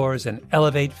lower scores and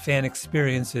elevate fan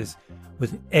experiences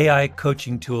with AI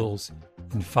coaching tools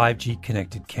and 5G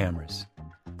connected cameras.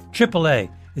 AAA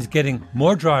is getting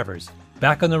more drivers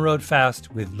back on the road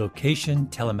fast with location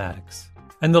telematics.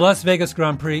 And the Las Vegas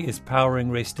Grand Prix is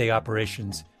powering race day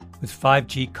operations with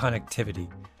 5G connectivity,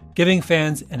 giving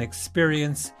fans an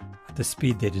experience at the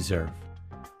speed they deserve.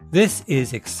 This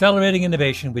is accelerating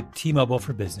innovation with T-Mobile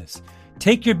for Business.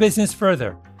 Take your business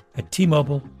further at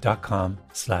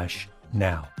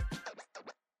T-Mobile.com/now.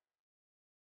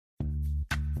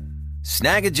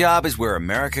 Snag a Job is where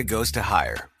America goes to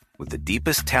hire, with the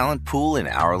deepest talent pool in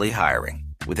hourly hiring.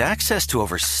 With access to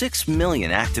over 6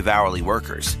 million active hourly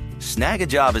workers, Snag a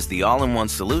Job is the all-in-one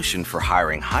solution for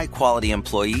hiring high-quality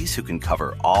employees who can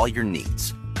cover all your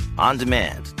needs. On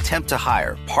demand, temp to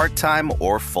hire, part-time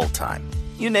or full-time.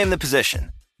 You name the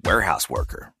position. Warehouse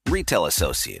worker, retail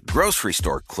associate, grocery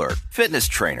store clerk, fitness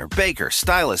trainer, baker,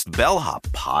 stylist, bellhop,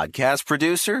 podcast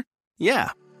producer. Yeah,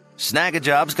 Snag a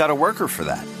Job's got a worker for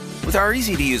that. With our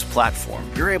easy-to-use platform,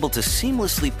 you're able to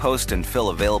seamlessly post and fill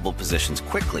available positions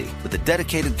quickly with a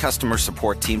dedicated customer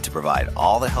support team to provide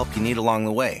all the help you need along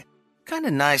the way. Kind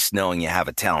of nice knowing you have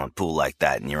a talent pool like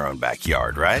that in your own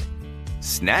backyard, right?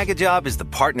 Snag a Job is the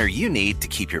partner you need to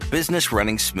keep your business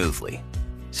running smoothly.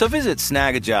 So visit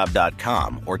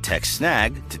snagajob.com or text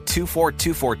snag to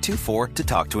 242424 to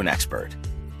talk to an expert.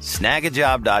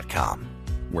 Snagajob.com,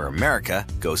 where America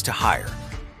goes to hire.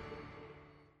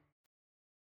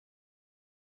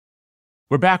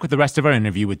 We're back with the rest of our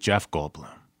interview with Jeff Goldblum,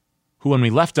 who, when we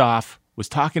left off, was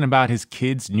talking about his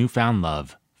kids' newfound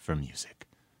love for music.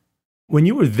 When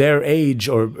you were their age,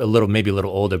 or maybe a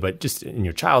little older, but just in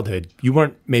your childhood, you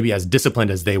weren't maybe as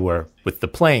disciplined as they were with the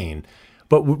playing.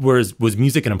 But was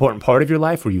music an important part of your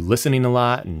life? Were you listening a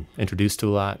lot and introduced to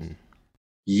a lot?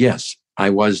 Yes, I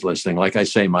was listening. Like I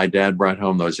say, my dad brought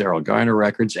home those Errol Garner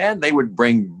records, and they would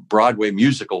bring Broadway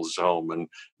musicals home, and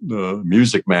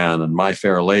Music Man and My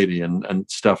Fair Lady and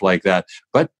stuff like that.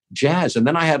 But jazz. And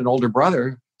then I had an older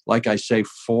brother, like I say,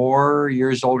 4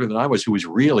 years older than I was, who was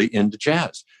really into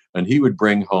jazz. And he would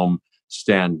bring home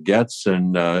Stan Getz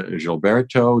and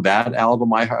Gilberto. That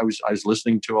album I was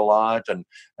listening to a lot,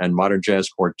 and Modern Jazz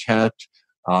Quartet,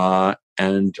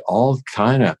 and all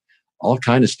kind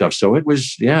of stuff. So it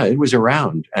was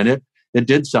around, and it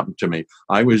did something to me.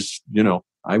 I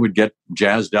would get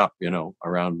jazzed up,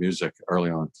 around music early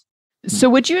on. So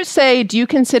would you say, do you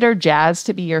consider jazz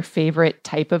to be your favorite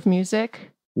type of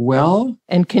music? Well,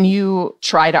 and can you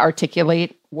try to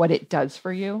articulate what it does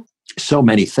for you? So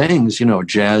many things,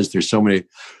 jazz, there's so many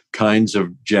kinds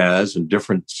of jazz and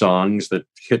different songs that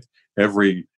hit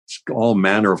all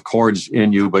manner of chords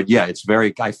in you. But yeah,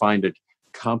 I find it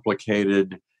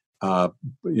complicated,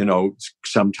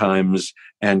 sometimes,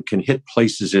 and can hit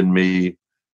places in me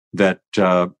that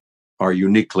are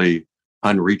uniquely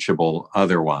unreachable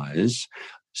otherwise.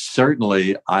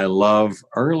 Certainly,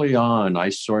 early on, I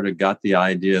sort of got the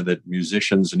idea that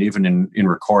musicians, and even in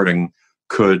recording,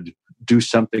 could do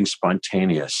something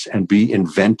spontaneous and be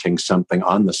inventing something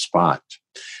on the spot.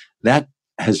 That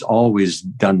has always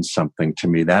done something to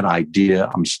me. That idea,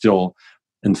 I'm still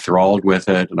enthralled with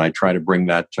it, and I try to bring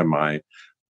that to my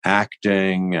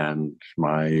acting and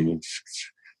my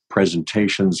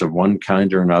presentations of one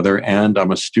kind or another, and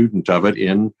I'm a student of it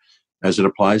as it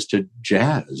applies to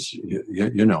jazz.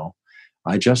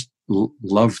 I just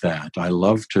love that. I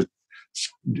love to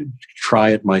try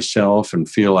it myself and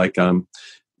feel like I'm,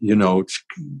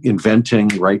 inventing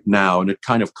right now. And it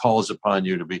kind of calls upon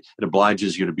you it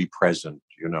obliges you to be present,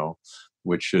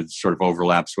 which sort of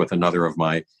overlaps with another of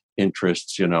my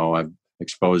interests. I've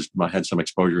had some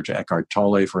exposure to Eckhart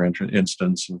Tolle, for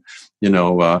instance,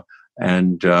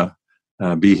 and,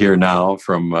 Be Here Now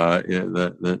from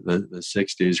the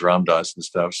 60s, Ram Dass and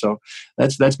stuff. So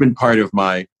that's been part of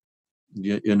my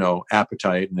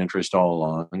appetite and interest all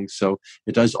along. So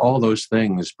it does all those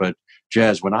things. But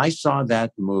jazz, when I saw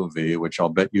that movie, which I'll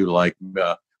bet you like,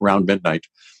 Around Midnight,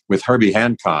 with Herbie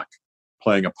Hancock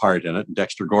playing a part in it, and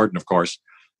Dexter Gordon, of course,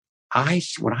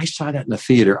 when I saw that in the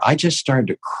theater, I just started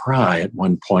to cry at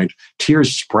one point.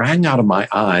 Tears sprang out of my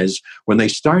eyes when they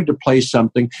started to play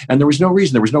something, and there was no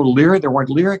reason. There was no lyric. There weren't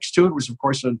lyrics to it. It was, of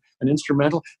course, an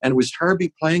instrumental, and it was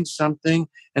Herbie playing something,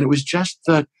 and it was just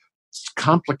the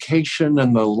complication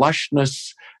and the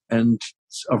lushness and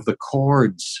of the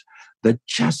chords that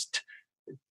just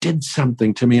did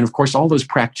something to me. And of course, all those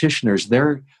practitioners,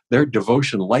 their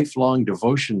devotion, lifelong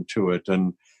devotion to it,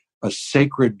 and a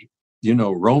sacred,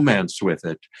 romance with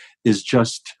it is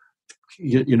just,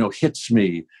 hits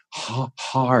me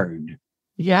hard.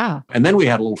 Yeah. And then we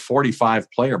had a little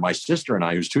 45 player, my sister and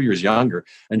I, who's 2 years younger,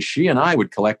 and she and I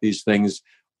would collect these things.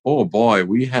 Oh boy,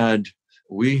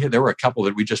 there were a couple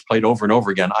that we just played over and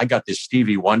over again. I got this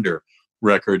Stevie Wonder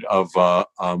record of For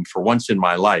Once in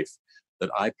My Life that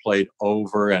I played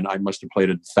over, and I must have played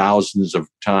it thousands of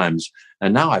times.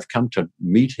 And now I've come to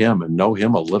meet him and know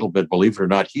him a little bit. Believe it or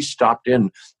not, he stopped in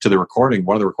to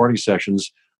one of the recording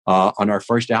sessions on our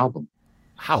first album.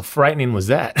 How frightening was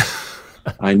that?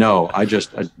 I know. I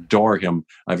just adore him.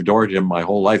 I've adored him my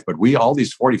whole life. But all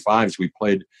these 45s we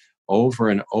played over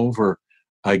and over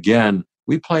again.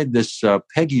 We played this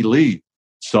Peggy Lee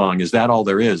song, Is That All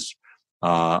There Is?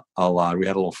 A lot. We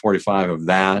had a little 45 of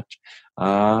that.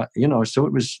 So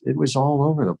it was all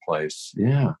over the place.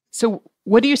 Yeah. So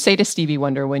what do you say to Stevie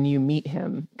Wonder when you meet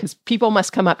him? Because people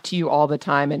must come up to you all the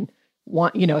time and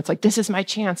want, it's like, this is my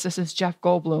chance. This is Jeff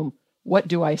Goldblum. What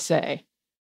do I say?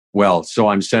 Well, so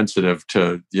I'm sensitive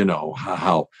to,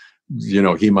 how,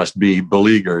 he must be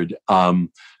beleaguered. And,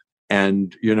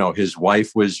 his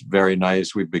wife was very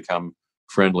nice. We've become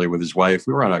friendly with his wife.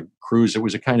 We were on a cruise. It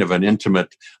was a kind of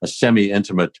a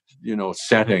semi-intimate,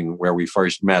 setting where we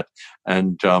first met.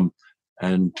 And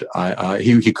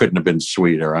he couldn't have been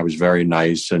sweeter. I was very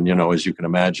nice. And, as you can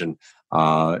imagine,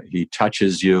 he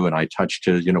touches you, and I touched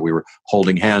his, we were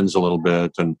holding hands a little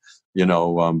bit, and,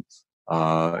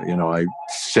 I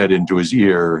said into his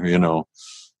ear, it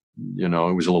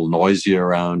was a little noisy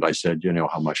around. I said,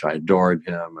 how much I adored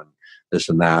him, and this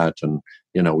and that. And,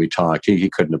 we talked. He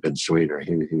couldn't have been sweeter.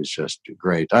 He was just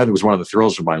great. It was one of the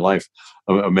thrills of my life.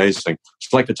 Amazing.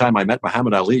 It's like the time I met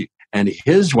Muhammad Ali and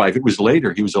his wife. It was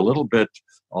later. He was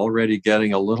already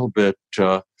getting a little bit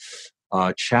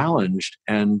challenged.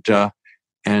 And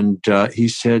he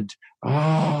said,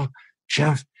 "Oh,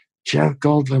 Jeff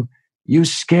Goldblum, you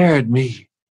scared me.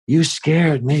 You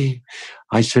scared me."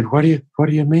 I said, "What do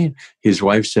you mean?" His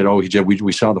wife said, "Oh,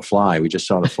 we saw the fly. We just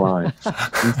saw the fly."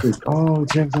 He said, "Oh,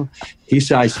 Jeff."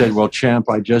 I said, "Well, champ,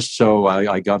 I got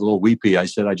a little weepy. I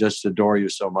said, I just adore you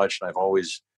so much. And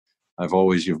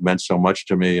you've meant so much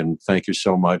to me, and thank you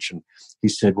so much." And he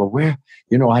said, "Well,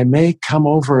 I may come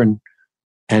over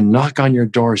and knock on your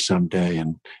door someday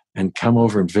and come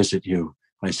over and visit you.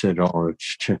 I said, "Oh,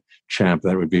 champ,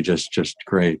 that would be just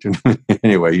great."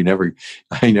 Anyway,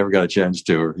 I never got a chance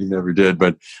to, or he never did.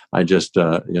 But I just,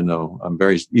 I'm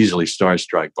very easily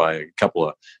starstruck by a couple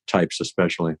of types,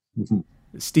 especially.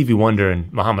 Stevie Wonder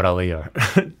and Muhammad Ali are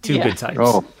two good types.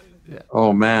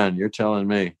 Oh man, you're telling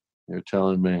me.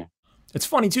 It's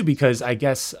funny too, because I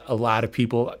guess a lot of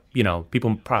people,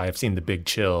 people probably have seen The Big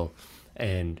Chill,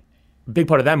 and a big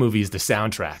part of that movie is the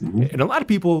soundtrack. Mm-hmm. And a lot of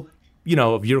people,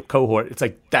 of your cohort, it's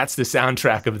like that's the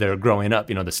soundtrack of their growing up,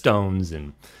 the Stones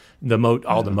and the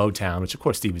Motown, which of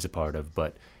course Stevie's a part of.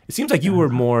 But it seems like you were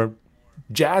more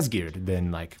jazz geared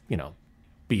than like,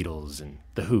 Beatles and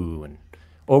The Who,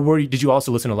 did you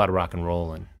also listen to a lot of rock and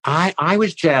roll? And I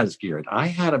was jazz geared. I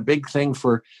had a big thing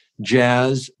for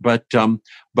jazz, but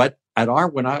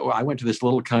when I went to this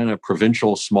little kind of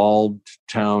provincial small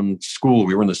town school,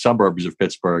 we were in the suburbs of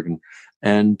Pittsburgh,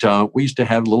 and we used to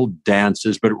have little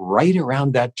dances. But right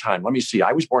around that time, let me see,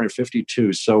 I was born in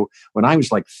 52. So when I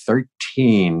was like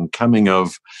 13, coming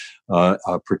of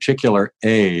a particular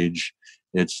age,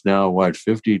 it's now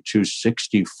 52,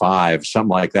 65, something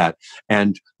like that.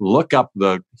 And look up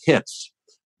the hits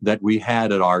that we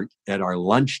had at our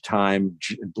lunchtime,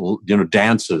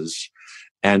 dances.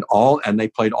 And they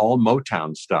played all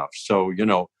Motown stuff. So,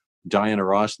 Diana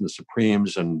Ross and the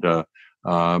Supremes and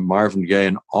Marvin Gaye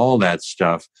and all that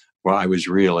stuff. Well, I was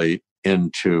really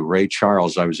into Ray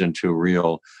Charles. I was into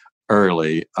real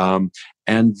early.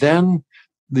 And then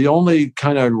the only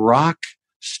kind of rock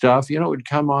stuff, would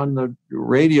come on the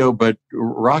radio, but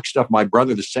rock stuff,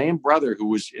 the same brother who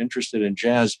was interested in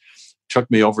jazz, took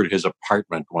me over to his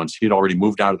apartment once. He'd already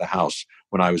moved out of the house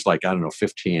when I was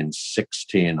 15,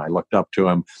 16. I looked up to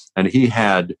him, and he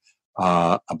had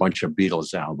a bunch of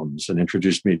Beatles albums, and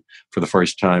introduced me for the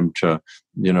first time to,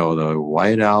 the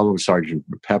White Album, Sgt.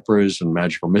 Pepper's and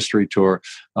Magical Mystery Tour.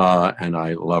 And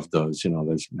I loved those,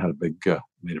 those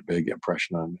made a big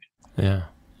impression on me. Yeah.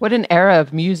 What an era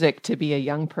of music to be a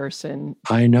young person.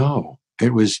 I know.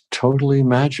 It was totally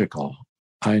magical.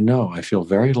 I know. I feel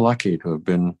very lucky to have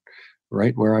been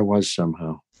right where I was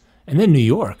somehow. And then New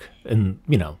York, and,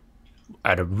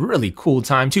 at a really cool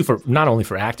time too, for not only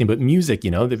for acting, but music,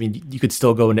 you could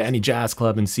still go into any jazz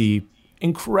club and see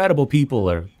incredible people,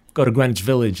 or go to Greenwich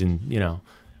Village and,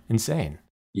 insane.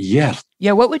 Yes.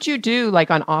 Yeah. What would you do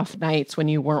like on off nights when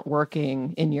you weren't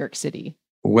working in New York City?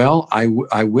 Well, I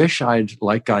wish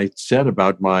like I said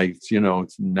about my,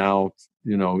 now,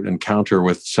 encounter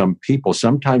with some people.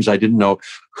 Sometimes I didn't know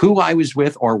who I was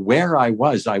with or where I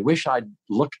was. I wish I'd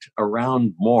looked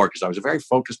around more, because I was a very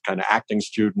focused kind of acting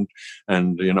student,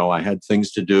 and, I had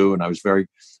things to do, and I was very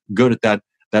good at that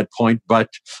point. But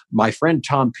my friend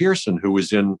Tom Pearson, who was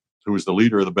the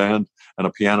leader of the band and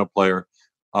a piano player,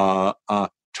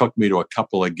 took me to a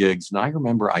couple of gigs. And I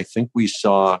remember, I think we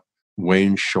saw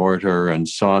Wayne Shorter and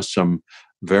saw some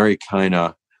very kind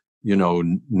of,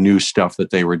 new stuff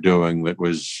that they were doing that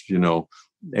was,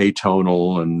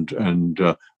 atonal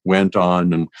and went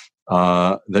on, and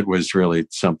that was really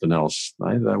something else.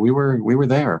 We were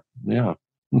there. Yeah.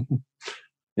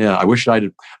 Yeah. I wish I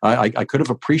could have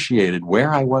appreciated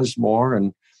where I was more,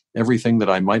 and everything that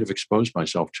I might have exposed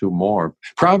myself to more.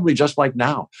 Probably just like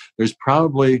now, there's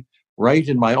probably right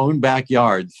in my own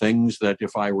backyard things that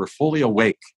if I were fully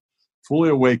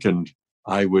awakened,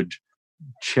 I would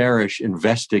cherish,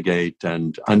 investigate,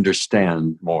 and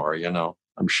understand more.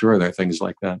 I'm sure there are things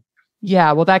like that.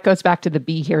 Yeah, well, that goes back to the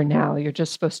be here now. You're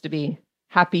just supposed to be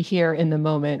happy here in the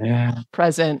moment,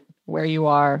 present where you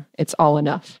are. It's all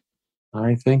enough.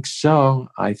 I think so.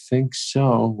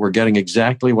 We're getting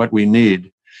exactly what we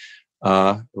need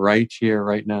right here,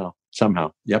 right now,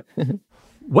 somehow. Yep.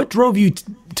 What drove you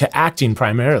to acting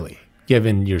primarily,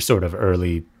 given your sort of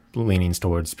early leanings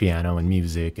towards piano and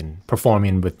music and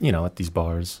performing with, at these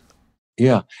bars?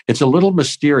 Yeah, it's a little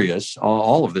mysterious.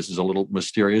 All of this is a little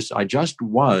mysterious. I just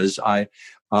was. My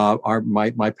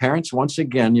parents once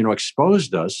again,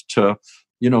 exposed us to,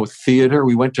 theater.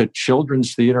 We went to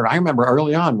children's theater. I remember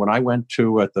early on when I went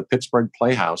to at the Pittsburgh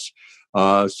Playhouse,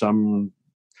 a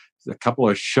couple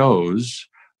of shows.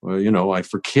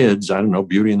 For kids. I don't know,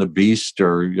 Beauty and the Beast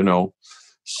or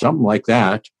something like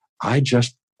that. I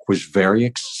just was very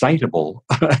excitable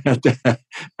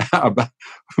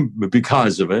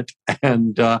because of it,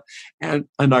 and I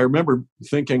remember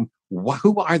thinking,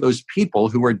 who are those people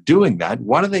who are doing that?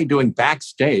 What are they doing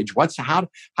backstage?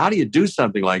 How do you do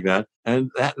something like that?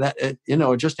 And that it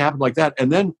just happened like that.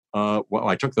 And then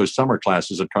I took those summer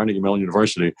classes at Carnegie Mellon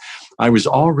University. I was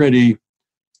already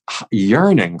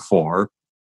yearning for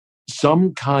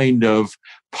some kind of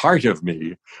part of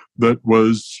me that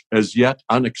was as yet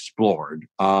unexplored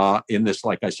in this,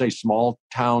 like I say, small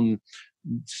town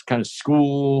kind of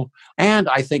school. And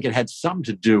I think it had something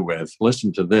to do with,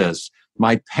 listen to this,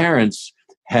 my parents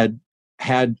had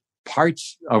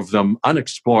parts of them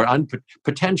unexplored,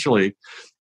 potentially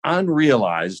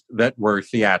unrealized, that were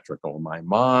theatrical. My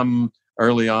mom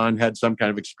early on had some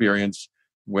kind of experience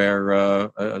where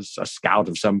a scout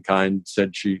of some kind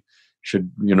said she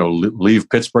should, leave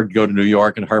Pittsburgh to go to New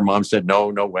York, and her mom said, no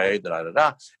way,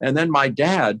 da. And then my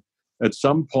dad, at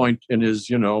some point in his,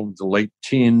 the late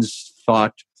teens,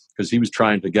 thought, because he was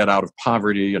trying to get out of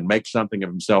poverty and make something of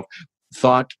himself,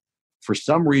 thought for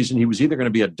some reason he was either going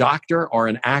to be a doctor or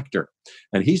an actor.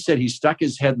 And he said he stuck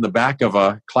his head in the back of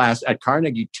a class at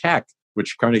Carnegie Tech,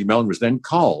 which Carnegie Mellon was then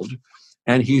called.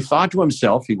 And he thought to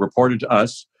himself, he reported to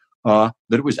us, that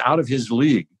it was out of his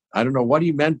league. I don't know what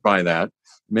he meant by that.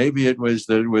 Maybe it was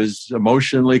that it was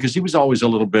emotionally, because he was always a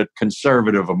little bit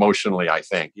conservative emotionally, I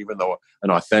think, even though an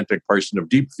authentic person of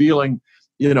deep feeling,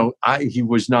 he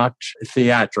was not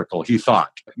theatrical, he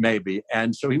thought, maybe.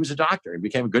 And so he was a doctor. He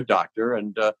became a good doctor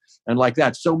and like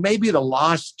that. So maybe the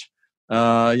lost,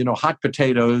 hot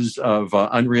potatoes of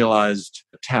unrealized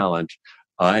talent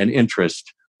and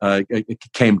interest it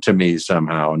came to me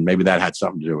somehow. And maybe that had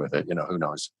something to do with it. Who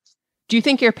knows? Do you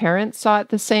think your parents saw it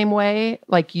the same way?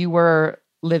 Like you were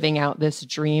living out this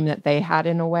dream that they had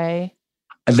in a way?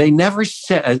 They never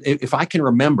said, if I can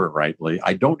remember rightly,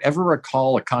 I don't ever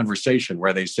recall a conversation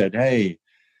where they said, hey,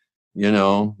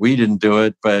 we didn't do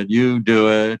it, but you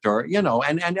do it, or,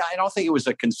 and I don't think it was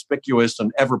a conspicuous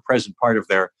and ever-present part of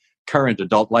their current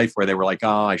adult life where they were like,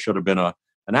 oh, I should have been an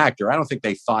actor. I don't think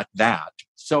they thought that.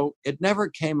 So it never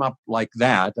came up like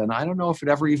that. And I don't know if it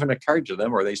ever even occurred to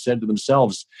them or they said to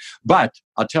themselves. But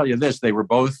I'll tell you this, they were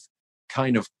both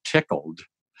kind of tickled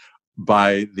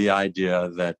by the idea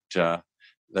that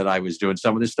I was doing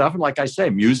some of this stuff. And like I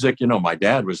say, music, my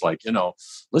dad was like,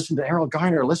 listen to Errol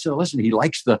Garner, listen. He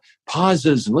likes the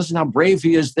pauses and listen how brave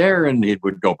he is there. And he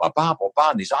would go, ba, ba, ba,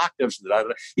 ba, in these octaves.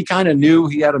 He kind of knew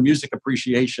he had a music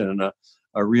appreciation and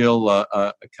a real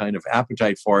kind of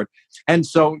appetite for it. And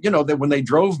so, that when they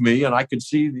drove me and I could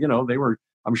see, they were,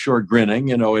 I'm sure, grinning,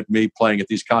 at me playing at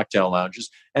these cocktail lounges.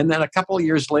 And then a couple of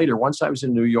years later, once I was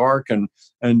in New York and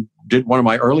did one of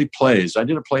my early plays, I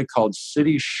did a play called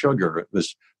City Sugar,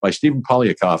 this by Stephen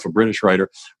Polyakov, a British writer,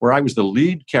 where I was the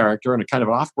lead character in a kind of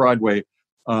an off-Broadway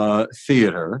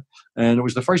theater. And it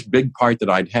was the first big part that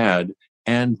I'd had.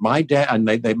 And my dad and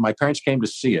my parents came to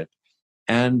see it.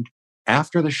 And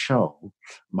after the show,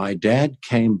 my dad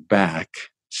came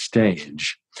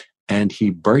backstage and he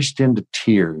burst into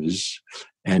tears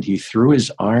and he threw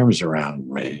his arms around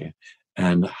me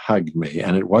and hugged me.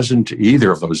 And it wasn't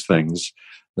either of those things.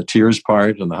 The tears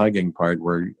part and the hugging part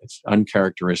were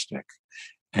uncharacteristic.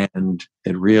 And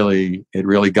it really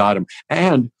got him.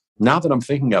 And now that I'm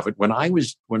thinking of it, when I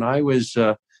was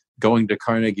going to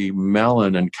Carnegie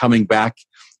Mellon and coming back,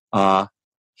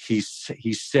 he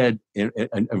said, in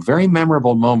a very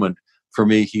memorable moment for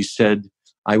me, he said,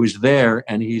 I was there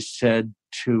and he said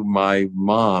to my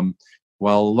mom,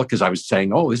 well, look, as I was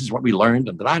saying, oh, this is what we learned.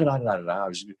 And I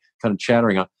was kind of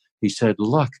chattering on. He said,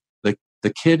 look,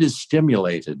 the kid is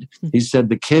stimulated. He said,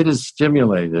 the kid is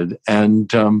stimulated.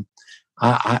 And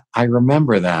I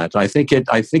remember that. I think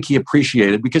he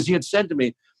appreciated, because he had said to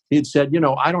me,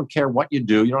 I don't care what you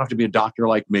do. You don't have to be a doctor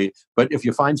like me. But if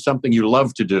you find something you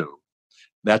love to do,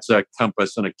 that's a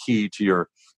compass and a key to your,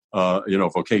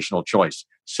 vocational choice.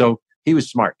 So he was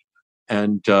smart,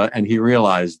 and he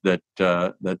realized that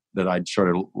I'd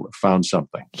sort of found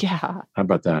something. Yeah. How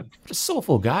about that? What a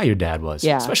soulful guy your dad was.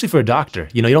 Yeah. Especially for a doctor.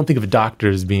 You don't think of a doctor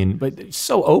as being, but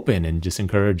so open and just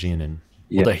encouraging and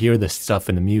able to hear the stuff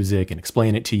in the music and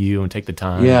explain it to you and take the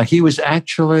time. Yeah, he was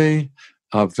actually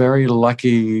very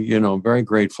lucky. Very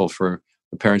grateful for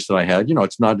the parents that I had.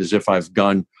 It's not as if I've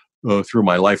gone through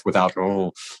my life without,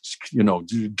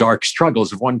 dark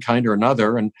struggles of one kind or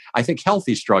another. And I think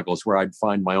healthy struggles where I'd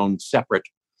find my own separate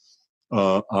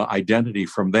identity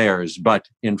from theirs. But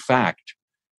in fact,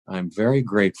 I'm very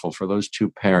grateful for those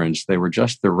two parents. They were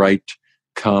just the right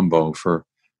combo for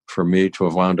me to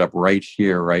have wound up right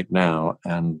here, right now.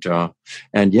 And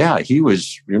yeah, he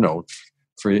was,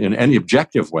 in any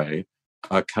objective way,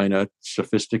 a kind of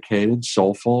sophisticated,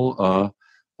 soulful,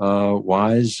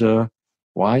 wise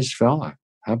fella.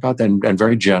 How about that? And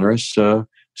very generous,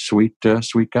 sweet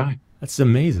guy. That's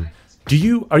amazing.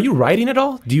 Are you writing at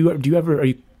all? Are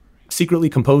you secretly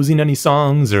composing any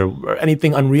songs or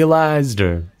anything unrealized,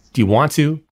 or do you want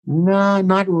to? No,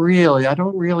 not really. I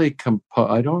don't really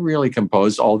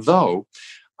compose. Although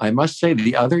I must say,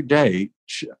 the other day,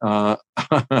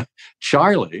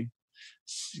 Charlie,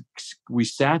 we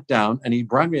sat down and he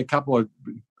brought me a couple of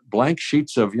blank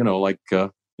sheets of,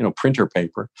 printer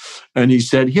paper. And he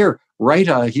said, here, write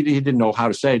he didn't know how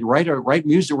to say it, write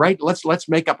music, let's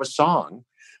make up a song.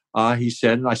 He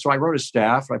said, and so I wrote a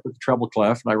staff, I put the treble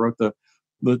clef and I wrote the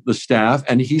staff,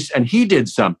 and he did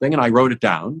something and I wrote it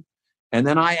down. And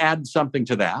then I added something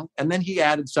to that. And then he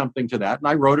added something to that. And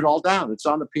I wrote it all down. It's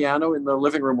on the piano in the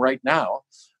living room right now.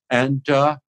 And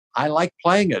I like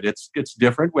playing it. It's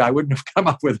different. I wouldn't have come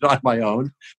up with it on my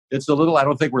own. It's a little, I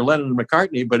don't think we're Lennon and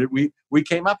McCartney, but we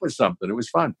came up with something. It was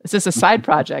fun. This is a side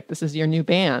project. This is your new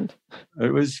band.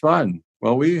 It was fun.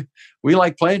 Well, we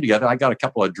like playing together. I got a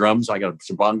couple of drums. I got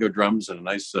some bongo drums and a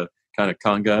nice kind of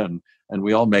conga, and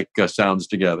we all make sounds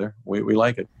together. We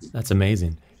like it. That's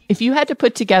amazing. If you had to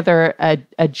put together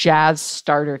a jazz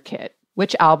starter kit,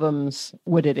 which albums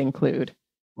would it include?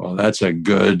 Well, that's a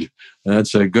good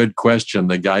question.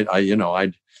 The guy,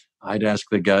 I'd ask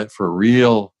the guy for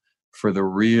the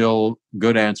real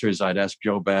good answers. I'd ask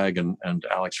Joe Bagg and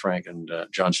Alex Frank and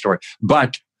John Story.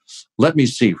 But let me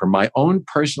see, from my own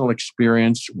personal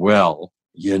experience, well,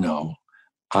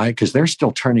 because they're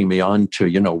still turning me on to,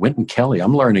 Wynton Kelly.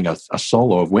 I'm learning a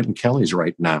solo of Wynton Kelly's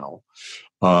right now.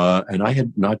 And I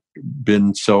had not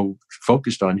been so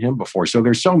focused on him before. So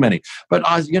there's so many. But,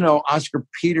 Oscar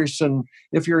Peterson,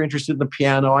 if you're interested in the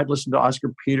piano, I'd listen to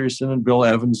Oscar Peterson and Bill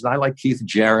Evans. And I like Keith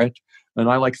Jarrett. And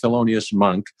I like Thelonious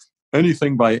Monk.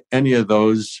 Anything by any of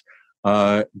those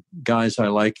guys I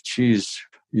like. Geez,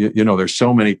 there's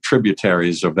so many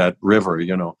tributaries of that river,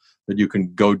 that you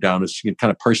can go down. It's kind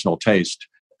of personal taste.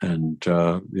 And,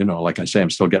 like I say,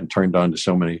 I'm still getting turned on to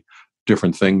so many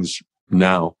different things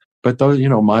now. But those,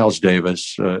 Miles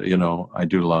Davis, I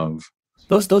do love.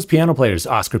 Those piano players,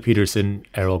 Oscar Peterson,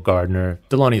 Errol Gardner,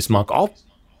 Thelonious Monk, all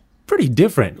pretty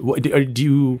different.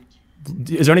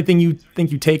 Is there anything you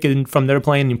think you take in from their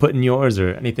playing and you put in yours, or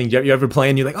anything you ever play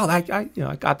and you're like, oh,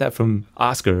 I got that from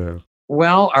Oscar?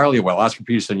 Well, Oscar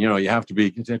Peterson, you have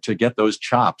to get those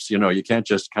chops. You can't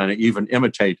just kind of even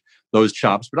imitate those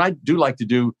chops. But I do like to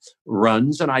do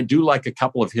runs, and I do like a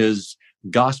couple of his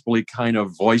gospel-y kind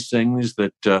of voicings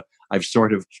that I've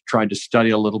sort of tried to study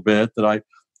a little bit, that I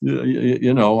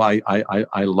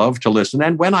love to listen.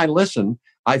 And when I listen,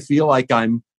 I feel like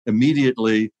I'm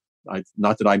immediately,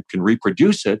 not that I can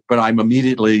reproduce it, but I'm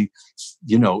immediately,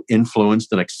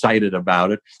 influenced and excited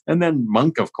about it. And then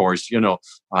Monk, of course,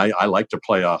 I like to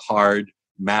play a hard,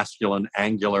 masculine,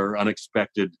 angular,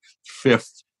 unexpected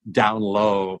fifth down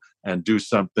low and do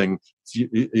something,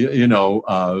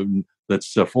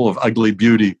 that's full of ugly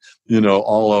beauty,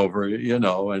 all over,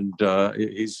 and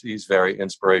he's very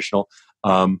inspirational.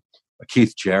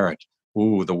 Keith Jarrett,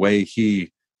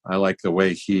 I like the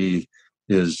way he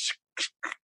has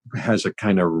a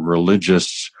kind of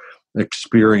religious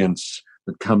experience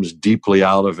that comes deeply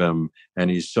out of him, and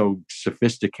he's so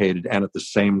sophisticated and at the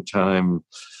same time,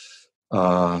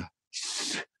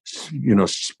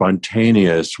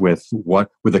 spontaneous with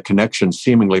a connection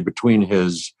seemingly between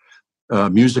his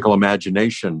musical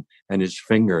imagination and his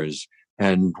fingers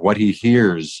and what he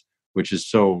hears, which is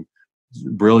so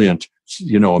brilliant,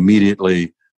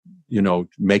 immediately,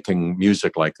 making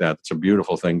music like that. It's a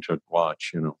beautiful thing to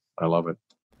watch. I love it.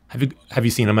 Have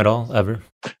you seen him at all ever?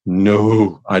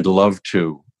 No, I'd love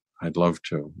to.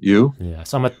 You? Yeah, I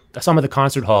saw him at the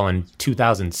concert hall in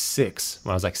 2006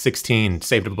 when I was like 16.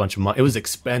 Saved up a bunch of money. It was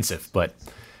expensive, but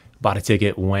bought a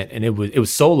ticket, went, and it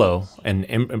was solo and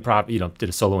improv. Did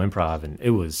a solo improv, and it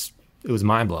was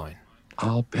mind blowing.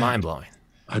 I'll bet. Mind blowing.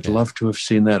 I'd love to have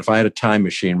seen that. If I had a time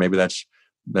machine, maybe that's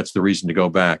the reason to go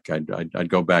back. I'd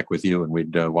go back with you, and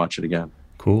we'd watch it again.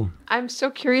 Cool. I'm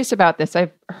so curious about this.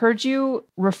 I've heard you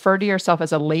refer to yourself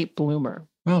as a late bloomer.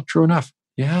 Well, true enough.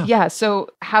 Yeah. Yeah. So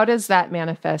how does that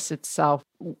manifest itself?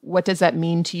 What does that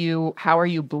mean to you? How are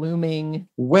you blooming?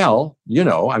 Well,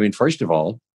 first of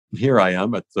all, here I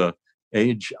am at the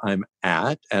age I'm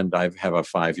at, and I have a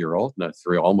 5-year-old and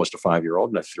almost a 5-year-old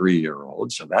and a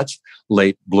 3-year-old. So that's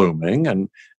late blooming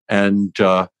and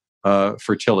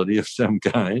fertility of some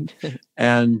kind.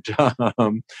 And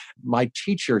my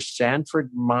teacher,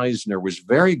 Sanford Meisner, was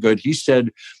very good. He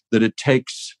said that it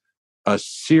takes a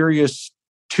serious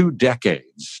 2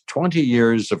 decades, 20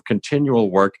 years of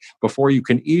continual work before you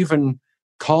can even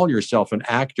call yourself an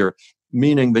actor,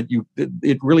 meaning that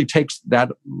it really takes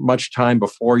that much time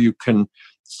before you can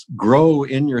grow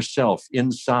in yourself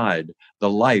inside the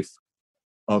life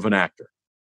of an actor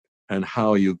and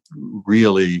how you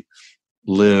really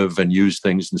live and use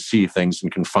things and see things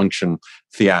and can function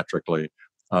theatrically.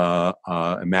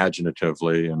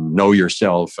 imaginatively and know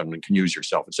yourself and can use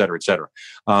yourself, et cetera, et cetera.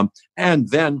 And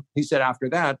then he said after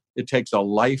that, it takes a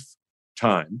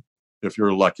lifetime, if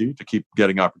you're lucky, to keep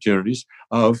getting opportunities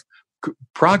of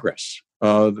progress,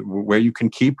 where you can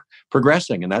keep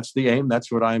progressing. And that's the aim.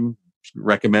 That's what I'm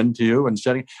recommend to you and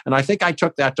setting. And I think I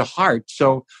took that to heart.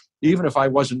 So even if I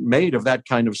wasn't made of that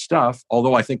kind of stuff,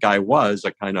 although I think I was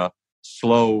a kind of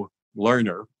slow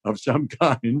learner of some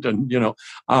kind, and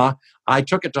I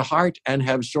took it to heart and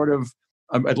have sort of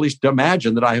at least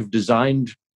imagined that I have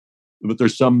designed, that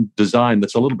there's some design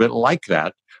that's a little bit like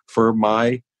that for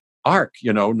my arc,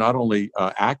 not only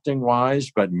acting wise,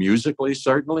 but musically,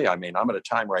 certainly. I mean, I'm at a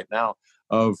time right now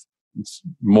of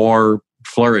more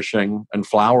flourishing and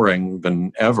flowering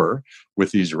than ever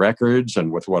with these records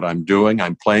and with what I'm doing.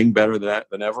 I'm playing better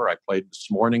than ever. I played this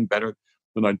morning better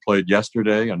than I'd played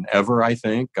yesterday and ever, I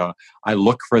think. I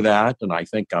look for that, and I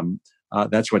think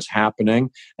that's what's happening.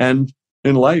 And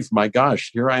in life, my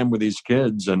gosh, here I am with these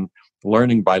kids and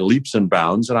learning by leaps and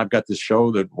bounds. And I've got this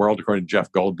show, The World According to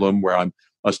Jeff Goldblum, where I'm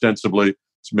ostensibly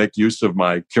to make use of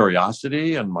my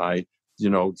curiosity and my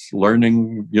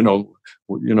learning,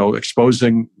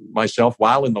 exposing myself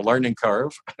while in the learning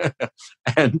curve.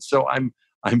 And so I'm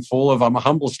a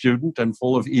humble student and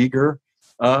full of eager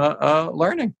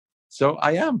learning. So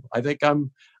I think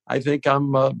I'm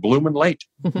blooming late.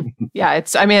 Yeah,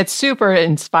 it's super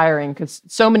inspiring because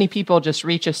so many people just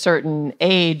reach a certain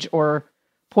age or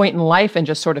point in life and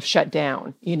just sort of shut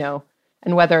down,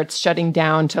 and whether it's shutting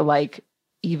down to like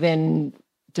even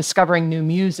discovering new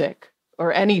music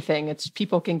or anything, it's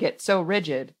people can get so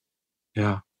rigid.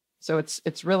 Yeah. So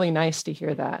it's really nice to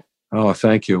hear that. Oh,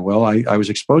 thank you. Well, I was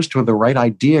exposed to the right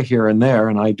idea here and there,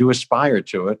 and I do aspire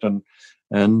to it. And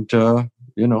I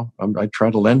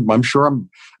try to lend. I'm sure I'm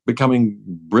becoming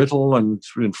brittle and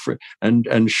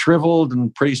shriveled,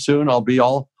 and pretty soon I'll be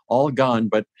all gone.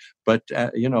 But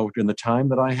in the time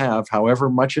that I have,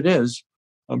 however much it is,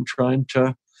 I'm trying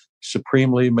to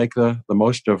supremely make the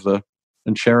most of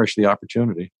and cherish the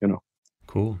opportunity.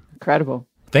 Cool. Incredible.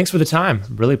 Thanks for the time.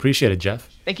 Really appreciate it, Jeff.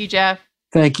 Thank you, Jeff.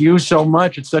 Thank you so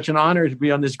much. It's such an honor to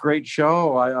be on this great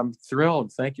show. I'm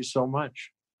thrilled. Thank you so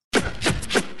much.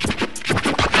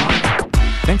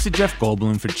 Thanks to Jeff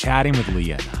Goldblum for chatting with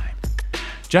Leah and I.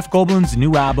 Jeff Goldblum's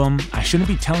new album, I Shouldn't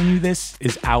Be Telling You This,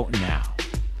 is out now.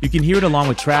 You can hear it along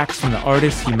with tracks from the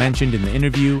artists he mentioned in the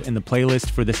interview in the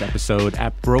playlist for this episode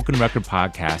at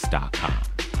brokenrecordpodcast.com.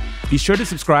 Be sure to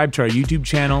subscribe to our YouTube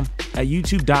channel at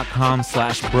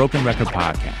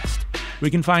youtube.com/brokenrecordpodcast, where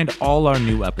you can find all our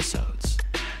new episodes.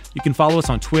 You can follow us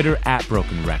on Twitter at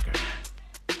Broken Record.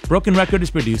 Broken Record is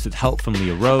produced with help from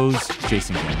Leah Rose,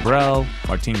 Jason Gambrell,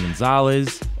 Martin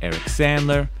Gonzalez, Eric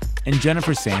Sandler, and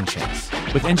Jennifer Sanchez,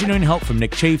 with engineering help from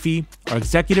Nick Chafee. Our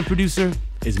executive producer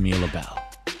is Mia LaBelle.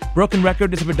 Broken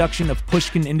Record is a production of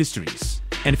Pushkin Industries.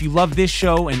 And if you love this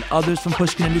show and others from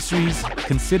Pushkin Industries,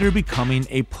 consider becoming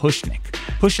a Pushnik.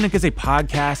 Pushnik is a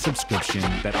podcast subscription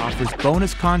that offers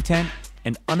bonus content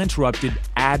and uninterrupted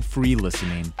ad-free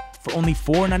listening for only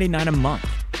 $4.99 a month.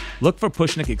 Look for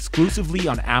Pushnik exclusively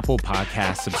on Apple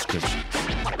Podcast subscriptions.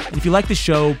 And if you like the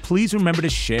show, please remember to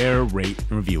share, rate,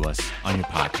 and review us on your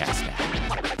podcast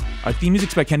app. Our theme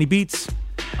music's by Kenny Beats.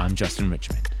 I'm Justin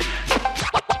Richmond.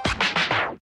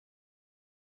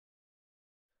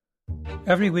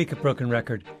 Every week at Broken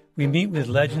Record, we meet with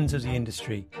legends of the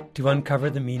industry to uncover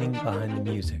the meaning behind the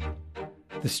music,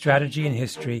 the strategy and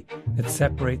history that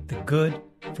separate the good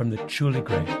from the truly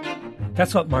great.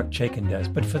 That's what Mark Chaikin does,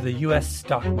 but for the U.S.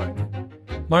 stock market.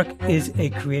 Mark is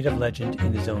a creative legend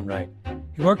in his own right.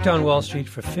 He worked on Wall Street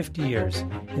for 50 years,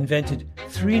 invented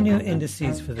 3 new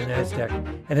indices for the NASDAQ,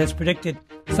 and has predicted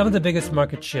some of the biggest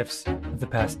market shifts of the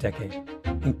past decade,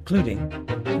 including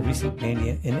the recent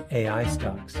mania in AI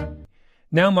stocks.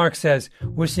 Now Mark says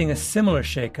we're seeing a similar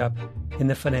shakeup in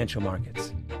the financial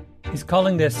markets. He's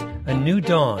calling this a new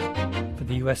dawn for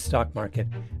the U.S. stock market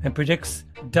and predicts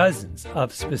dozens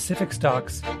of specific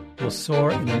stocks will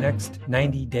soar in the next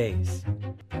 90 days.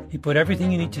 He put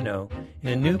everything you need to know in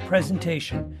a new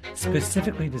presentation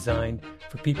specifically designed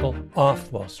for people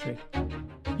off Wall Street.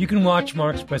 You can watch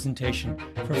Mark's presentation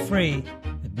for free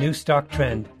at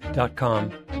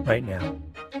newstocktrend.com right now.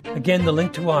 Again, the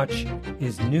link to watch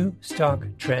is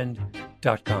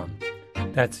newstocktrend.com.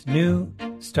 That's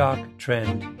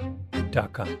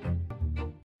newstocktrend.com.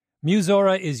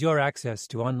 Musora is your access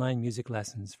to online music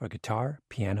lessons for guitar,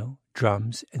 piano,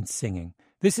 drums, and singing.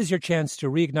 This is your chance to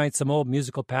reignite some old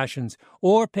musical passions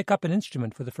or pick up an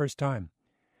instrument for the first time.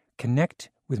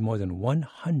 Connect with more than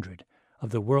 100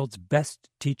 of the world's best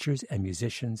teachers and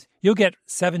musicians. You'll get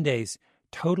 7 days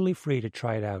totally free to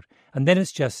try it out, and then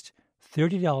it's just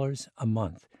 $30 a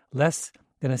month, less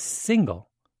than a single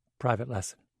private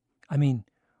lesson. I mean,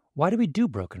 why do we do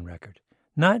Broken Record?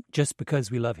 Not just because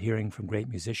we love hearing from great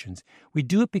musicians. We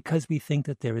do it because we think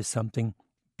that there is something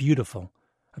beautiful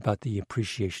about the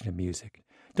appreciation of music.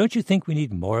 Don't you think we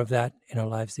need more of that in our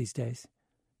lives these days?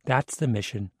 That's the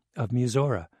mission of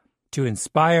Musora, to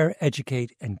inspire,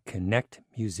 educate, and connect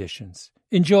musicians.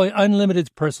 Enjoy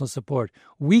unlimited personal support,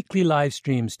 weekly live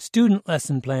streams, student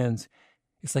lesson plans.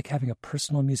 It's like having a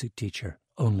personal music teacher,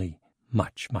 only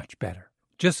much, much better.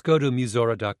 Just go to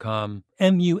Musora.com,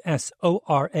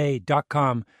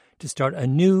 Musora.com, to start a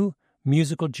new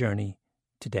musical journey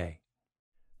today.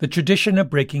 The tradition of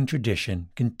breaking tradition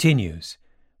continues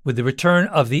with the return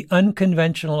of the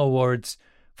Unconventional Awards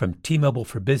from T-Mobile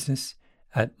for Business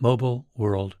at Mobile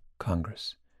World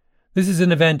Congress. This is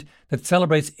an event that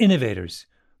celebrates innovators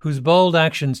whose bold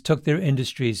actions took their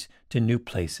industries to new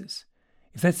places.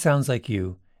 If that sounds like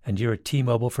you and you're a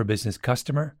T-Mobile for Business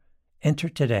customer, enter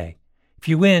today. If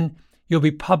you win, you'll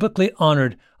be publicly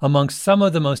honored amongst some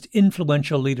of the most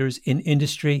influential leaders in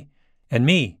industry. And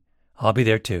me, I'll be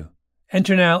there too.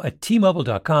 Enter now at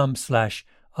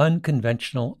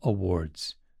T-Mobile.com/unconventional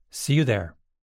awards. See you there.